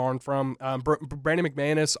going to move on from. Brandon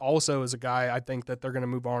McManus also is a guy I think that they're going to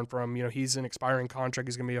move on from. He's an expiring contract.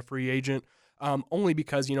 He's going to be a free agent. Only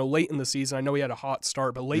because, late in the season, I know he had a hot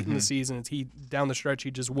start, but late in the season, down the stretch,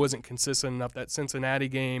 he just wasn't consistent enough. That Cincinnati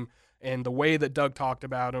game and the way that Doug talked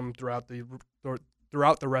about him throughout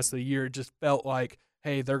the rest of the year, it just felt like,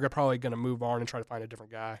 hey, they're probably going to move on and try to find a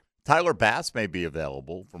different guy. Tyler Bass may be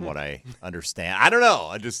available, from what I understand. I don't know.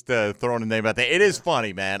 I just throwing a name out there. It is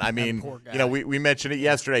funny, man. I mean, we mentioned it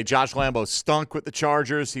yesterday. Josh Lambo stunk with the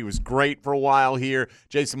Chargers. He was great for a while here.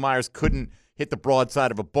 Jason Myers couldn't hit the broadside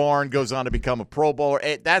of a barn, goes on to become a Pro Bowler.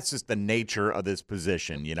 That's just the nature of this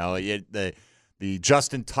position. The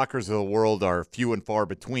Justin Tuckers of the world are few and far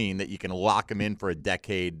between that you can lock them in for a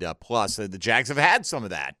decade plus. The Jags have had some of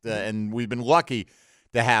that, and we've been lucky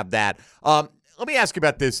to have that. Let me ask you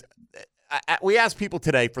about this. We asked people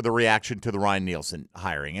today for the reaction to the Ryan Nielsen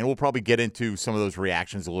hiring, and we'll probably get into some of those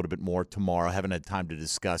reactions a little bit more tomorrow. I haven't had time to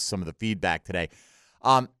discuss some of the feedback today.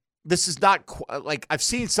 This is not like I've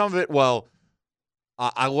seen some of it. Well,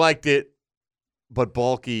 I liked it, but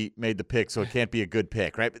Balky made the pick, so it can't be a good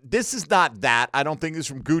pick, right? This is not that. I don't think this is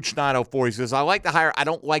from Gooch904. He says, I like the hire. I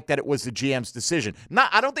don't like that it was the GM's decision.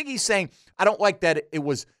 I don't think he's saying, I don't like that it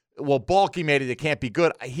was, Balky made it can't be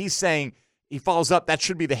good. He's saying, he follows up, that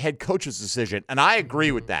should be the head coach's decision. And I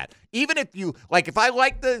agree with that. Even if you, if I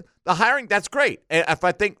like the hiring, that's great. If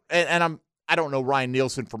I think, and I don't know Ryan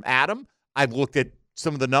Nielsen from Adam. I've looked at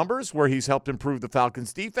some of the numbers where he's helped improve the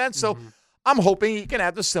Falcons' defense. So I'm hoping he can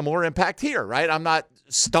have the similar impact here, right? I'm not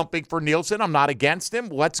stumping for Nielsen. I'm not against him.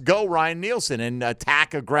 Let's go, Ryan Nielsen, and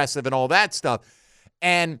attack aggressive and all that stuff.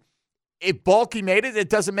 And if Balky made it, it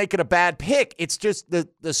doesn't make it a bad pick. It's just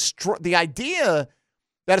the idea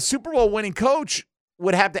that a Super Bowl winning coach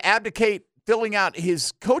would have to abdicate filling out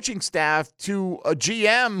his coaching staff to a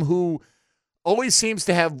GM who always seems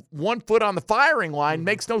to have one foot on the firing line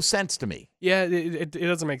makes no sense to me. Yeah, it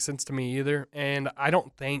doesn't make sense to me either. And I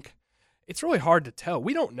don't think – it's really hard to tell.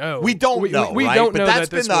 We don't know. We don't know, we right? don't but know that's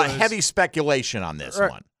that this been the was, heavy speculation on this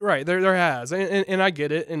one. Right, there has. And I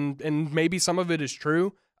get it, and maybe some of it is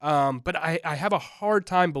true. But I have a hard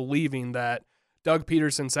time believing that Doug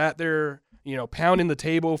Peterson sat there, pounding the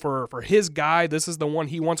table for his guy. This is the one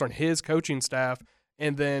he wants on his coaching staff.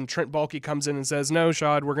 And then Trent Baalke comes in and says, no,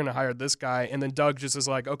 Shad, we're going to hire this guy. And then Doug just is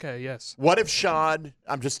like, okay, yes. What if Shad,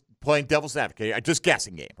 I'm just playing devil's advocate, just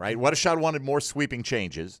guessing game, right? What if Shad wanted more sweeping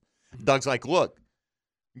changes? Doug's like, look,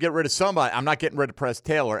 get rid of somebody. I'm not getting rid of Press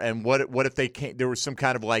Taylor. And what if they can't? There was some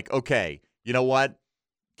kind of okay, you know what?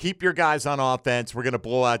 Keep your guys on offense. We're going to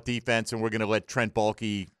blow out defense, and we're going to let Trent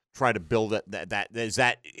Baalke try to build that. Is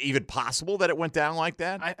that even possible that it went down like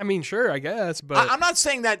that? I mean, sure, I guess. But I'm not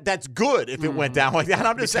saying that that's good if it went down like that.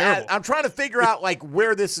 I'm just saying, I'm trying to figure out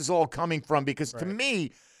where this is all coming from because to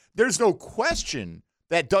me, there's no question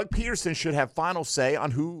that Doug Peterson should have final say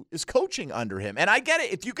on who is coaching under him. And I get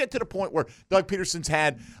it. If you get to the point where Doug Peterson's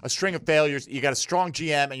had a string of failures, you got a strong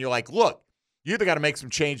GM, and you're like, look, you either got to make some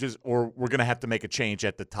changes or we're going to have to make a change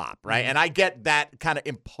at the top, right? And I get that kind of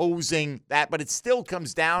imposing that, but it still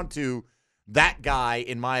comes down to that guy,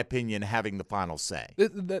 in my opinion, having the final say.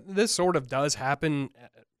 This sort of does happen.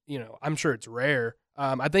 I'm sure it's rare.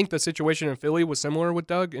 I think the situation in Philly was similar with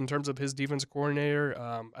Doug in terms of his defensive coordinator.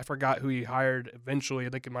 I forgot who he hired eventually. I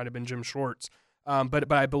think it might have been Jim Schwartz.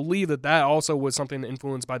 But I believe that also was something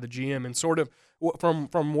influenced by the GM, and sort of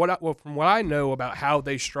from what I know about how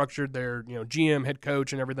they structured their GM, head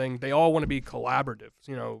coach, and everything. They all want to be collaborative.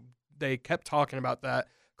 They kept talking about that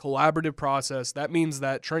collaborative process. That means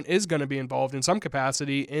that Trent is going to be involved in some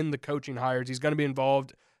capacity in the coaching hires. He's going to be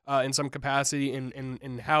involved in some capacity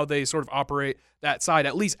in how they sort of operate that side,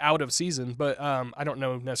 at least out of season. But I don't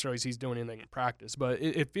know necessarily if he's doing anything in practice. But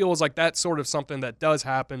it feels like that's sort of something that does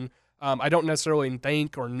happen. I don't necessarily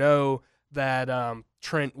think or know that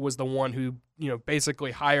Trent was the one who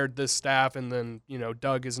basically hired this staff, and then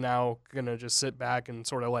Doug is now going to just sit back and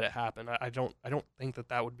sort of let it happen. I don't think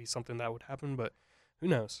that would be something that would happen, but who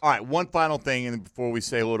knows? All right, one final thing, and before we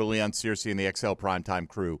say hello to Leon Searcy and the XL Primetime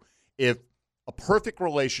crew, if a perfect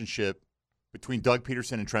relationship between Doug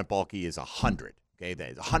Peterson and Trent Baalke is 100, okay?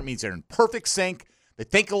 100 means they're in perfect sync, they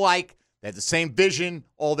think alike, they have the same vision,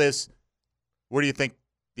 all this. Where do you think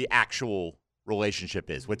the actual relationship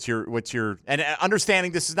is? What's your and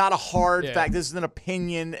understanding this is not a hard fact, this is an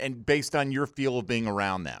opinion and based on your feel of being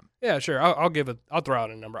around them. Yeah, sure. I'll throw out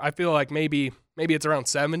a number. I feel like maybe it's around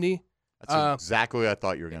 70. That's exactly what I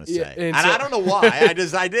thought you were going to say. And I don't know why. I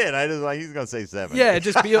just like he's going to say 70. Yeah,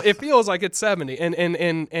 it feels like it's 70.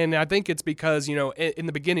 And I think it's because, in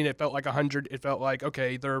the beginning it felt like 100. It felt like,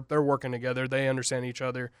 okay, they're working together. They understand each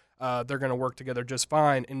other. They're going to work together just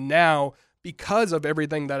fine. And now, because of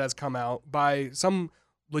everything that has come out by some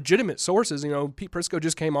legitimate sources, Pete Prisco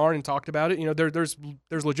just came on and talked about it.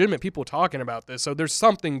 There's legitimate people talking about this, so there's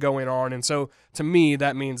something going on. And so, to me,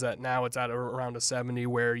 that means that now it's at around a 70,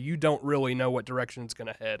 where you don't really know what direction it's going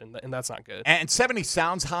to head, and that's not good. And 70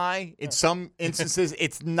 sounds high in some instances.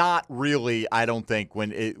 It's not really, I don't think,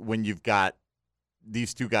 when you've got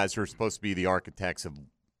these two guys who are supposed to be the architects of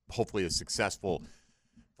hopefully a successful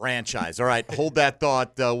franchise. All right, hold that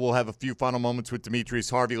thought. We'll have a few final moments with Demetrius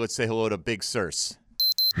Harvey. Let's say hello to Big Sirs.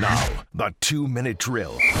 Now, the 2-minute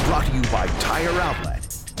drill, brought to you by Tire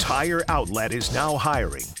Outlet. Tire Outlet is now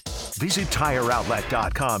hiring. Visit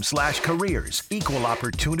TireOutlet.com/careers. Equal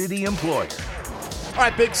opportunity employer. All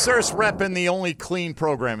right, Big Sirs repping the only clean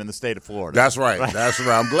program in the state of Florida. That's right. That's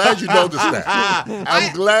right. I'm glad you noticed that.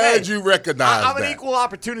 I'm glad you recognize that. I'm an equal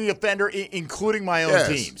opportunity offender, including my own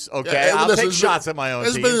teams. Okay, yeah, I'll take shots at my own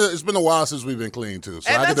team. It's been a while since we've been clean, too, so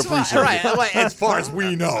I can appreciate it. Right, like, as far as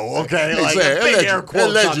we know, okay? Like, big air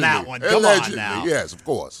quotes on that one. Come on now. Yes, of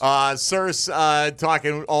course. Sirs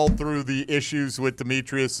talking all through the issues with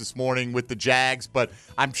Demetrius this morning with the Jags, but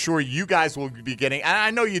I'm sure you guys will be getting, and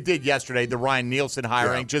I know you did yesterday, the Ryan Nielsen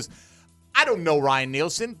hiring. Yeah. I don't know Ryan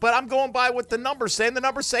Nielsen, but I'm going by what the numbers say, and the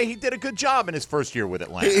numbers say he did a good job in his first year with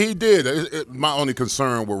Atlanta. He did. My only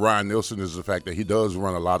concern with Ryan Nielsen is the fact that he does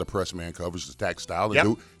run a lot of press man coverage, the tack style. Yep.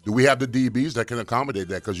 Do we have the DBs that can accommodate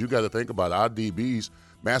that? Because you got to think about it. Our DBs,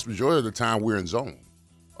 mass majority of the time, we're in zone.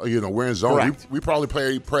 We're in zone. We probably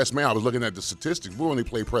play press man. I was looking at the statistics. We only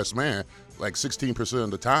play press man like 16%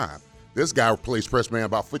 of the time. This guy plays press man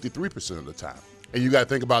about 53% of the time. And you got to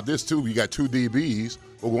think about this, too. You got two DBs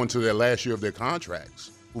who are going to their last year of their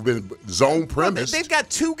contracts, who've been zone premised. They've got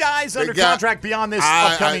two guys under contract beyond this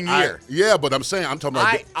upcoming year. Yeah, but I'm saying, I'm talking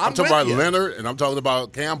about Leonard and I'm talking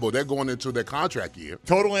about Campbell. They're going into their contract year.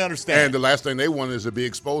 Totally understand. And the last thing they want is to be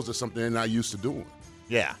exposed to something they're not used to doing.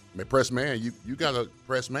 Yeah. I mean, press man, you got to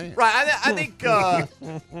press man. Right. I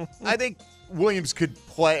think Williams could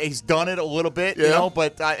play. He's done it a little bit,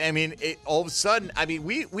 but I mean, all of a sudden, I mean,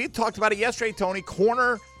 we talked about it yesterday, Tony.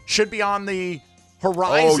 Corner should be on the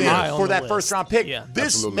horizon for that first-round pick. Yeah.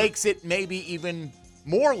 This makes it maybe even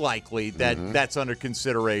more likely that that's under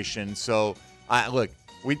consideration. So, look,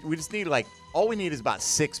 we just need all we need is about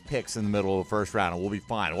 6 picks in the middle of the first round, and we'll be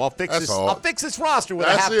fine. Well, I'll fix this roster with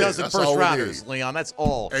a half dozen first-rounders, Leon. That's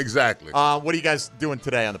all. Exactly. What are you guys doing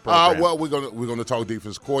today on the program? Well, we're gonna talk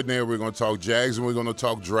defense coordinator. We're gonna talk Jags, and we're gonna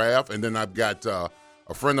talk draft. And then I've got a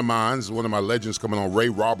friend of mine, one of my legends, coming on, Ray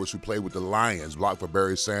Roberts, who played with the Lions, blocked for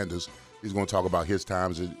Barry Sanders. He's going to talk about his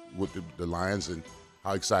times with the Lions and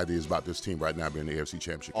how excited he is about this team right now being the AFC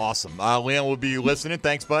Championship. Awesome. Leon will be listening.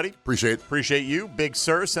 Thanks, buddy. Appreciate it. Appreciate you. Big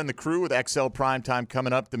Sirs and the crew with XL Primetime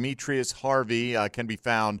coming up. Demetrius Harvey can be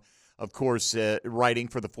found of course, writing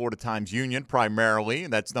for the Florida Times-Union primarily.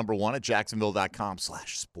 And that's number one at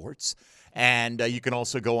jacksonville.com/sports. And you can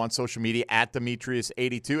also go on social media at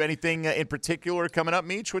Demetrius82. Anything in particular coming up,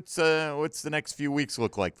 Meech? What's the next few weeks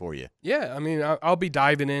look like for you? Yeah, I mean, I'll be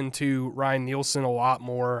diving into Ryan Nielsen a lot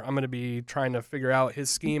more. I'm going to be trying to figure out his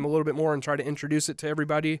scheme a little bit more and try to introduce it to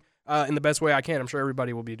everybody in the best way I can. I'm sure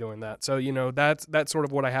everybody will be doing that. So, that's sort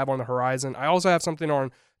of what I have on the horizon. I also have something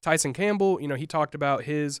on Tyson Campbell. He talked about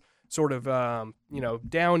his sort of,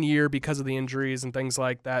 down year because of the injuries and things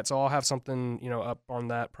like that. So I'll have something, up on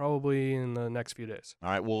that probably in the next few days. All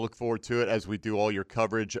right, we'll look forward to it as we do all your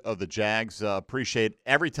coverage of the Jags. Appreciate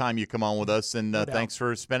every time you come on with us, and thanks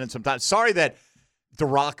for spending some time. Sorry that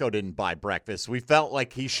DeRocco didn't buy breakfast. We felt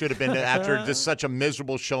like he should have been, after just such a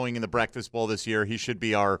miserable showing in the Breakfast Bowl this year, he should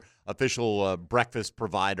be our official breakfast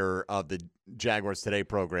provider of the Jaguars Today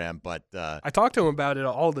program. But I talk to him about it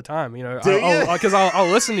all the time, because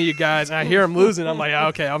I'll listen to you guys and I hear him losing. I'm like,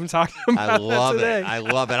 okay, I'm talking about it today. I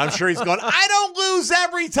love it. I'm sure he's going, I don't lose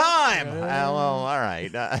every time. Well, all right.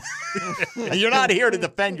 You're not here to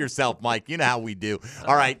defend yourself, Mike. You know how we do.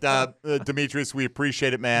 All right, Demetrius, we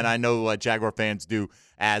appreciate it, man. I know Jaguar fans do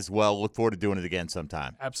as well. Look forward to doing it again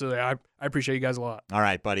sometime. Absolutely. I appreciate you guys a lot. All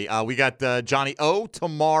right, buddy. We got Johnny O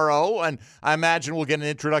tomorrow, and I imagine we'll get an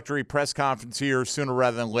introductory press conference here sooner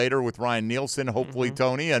rather than later with Ryan Nielsen, hopefully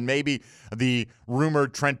Tony, and maybe the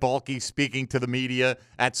rumored Trent Baalke speaking to the media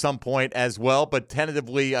at some point as well. But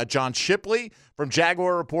tentatively, John Shipley from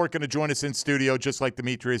Jaguar Report going to join us in studio just like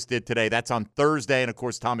Demetrius did today. That's on Thursday, and, of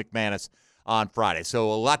course, Tom McManus on Friday.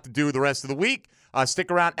 So a lot to do the rest of the week.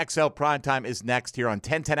 Stick around. XL Primetime is next here on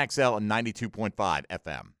 1010XL and 92.5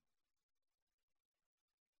 FM.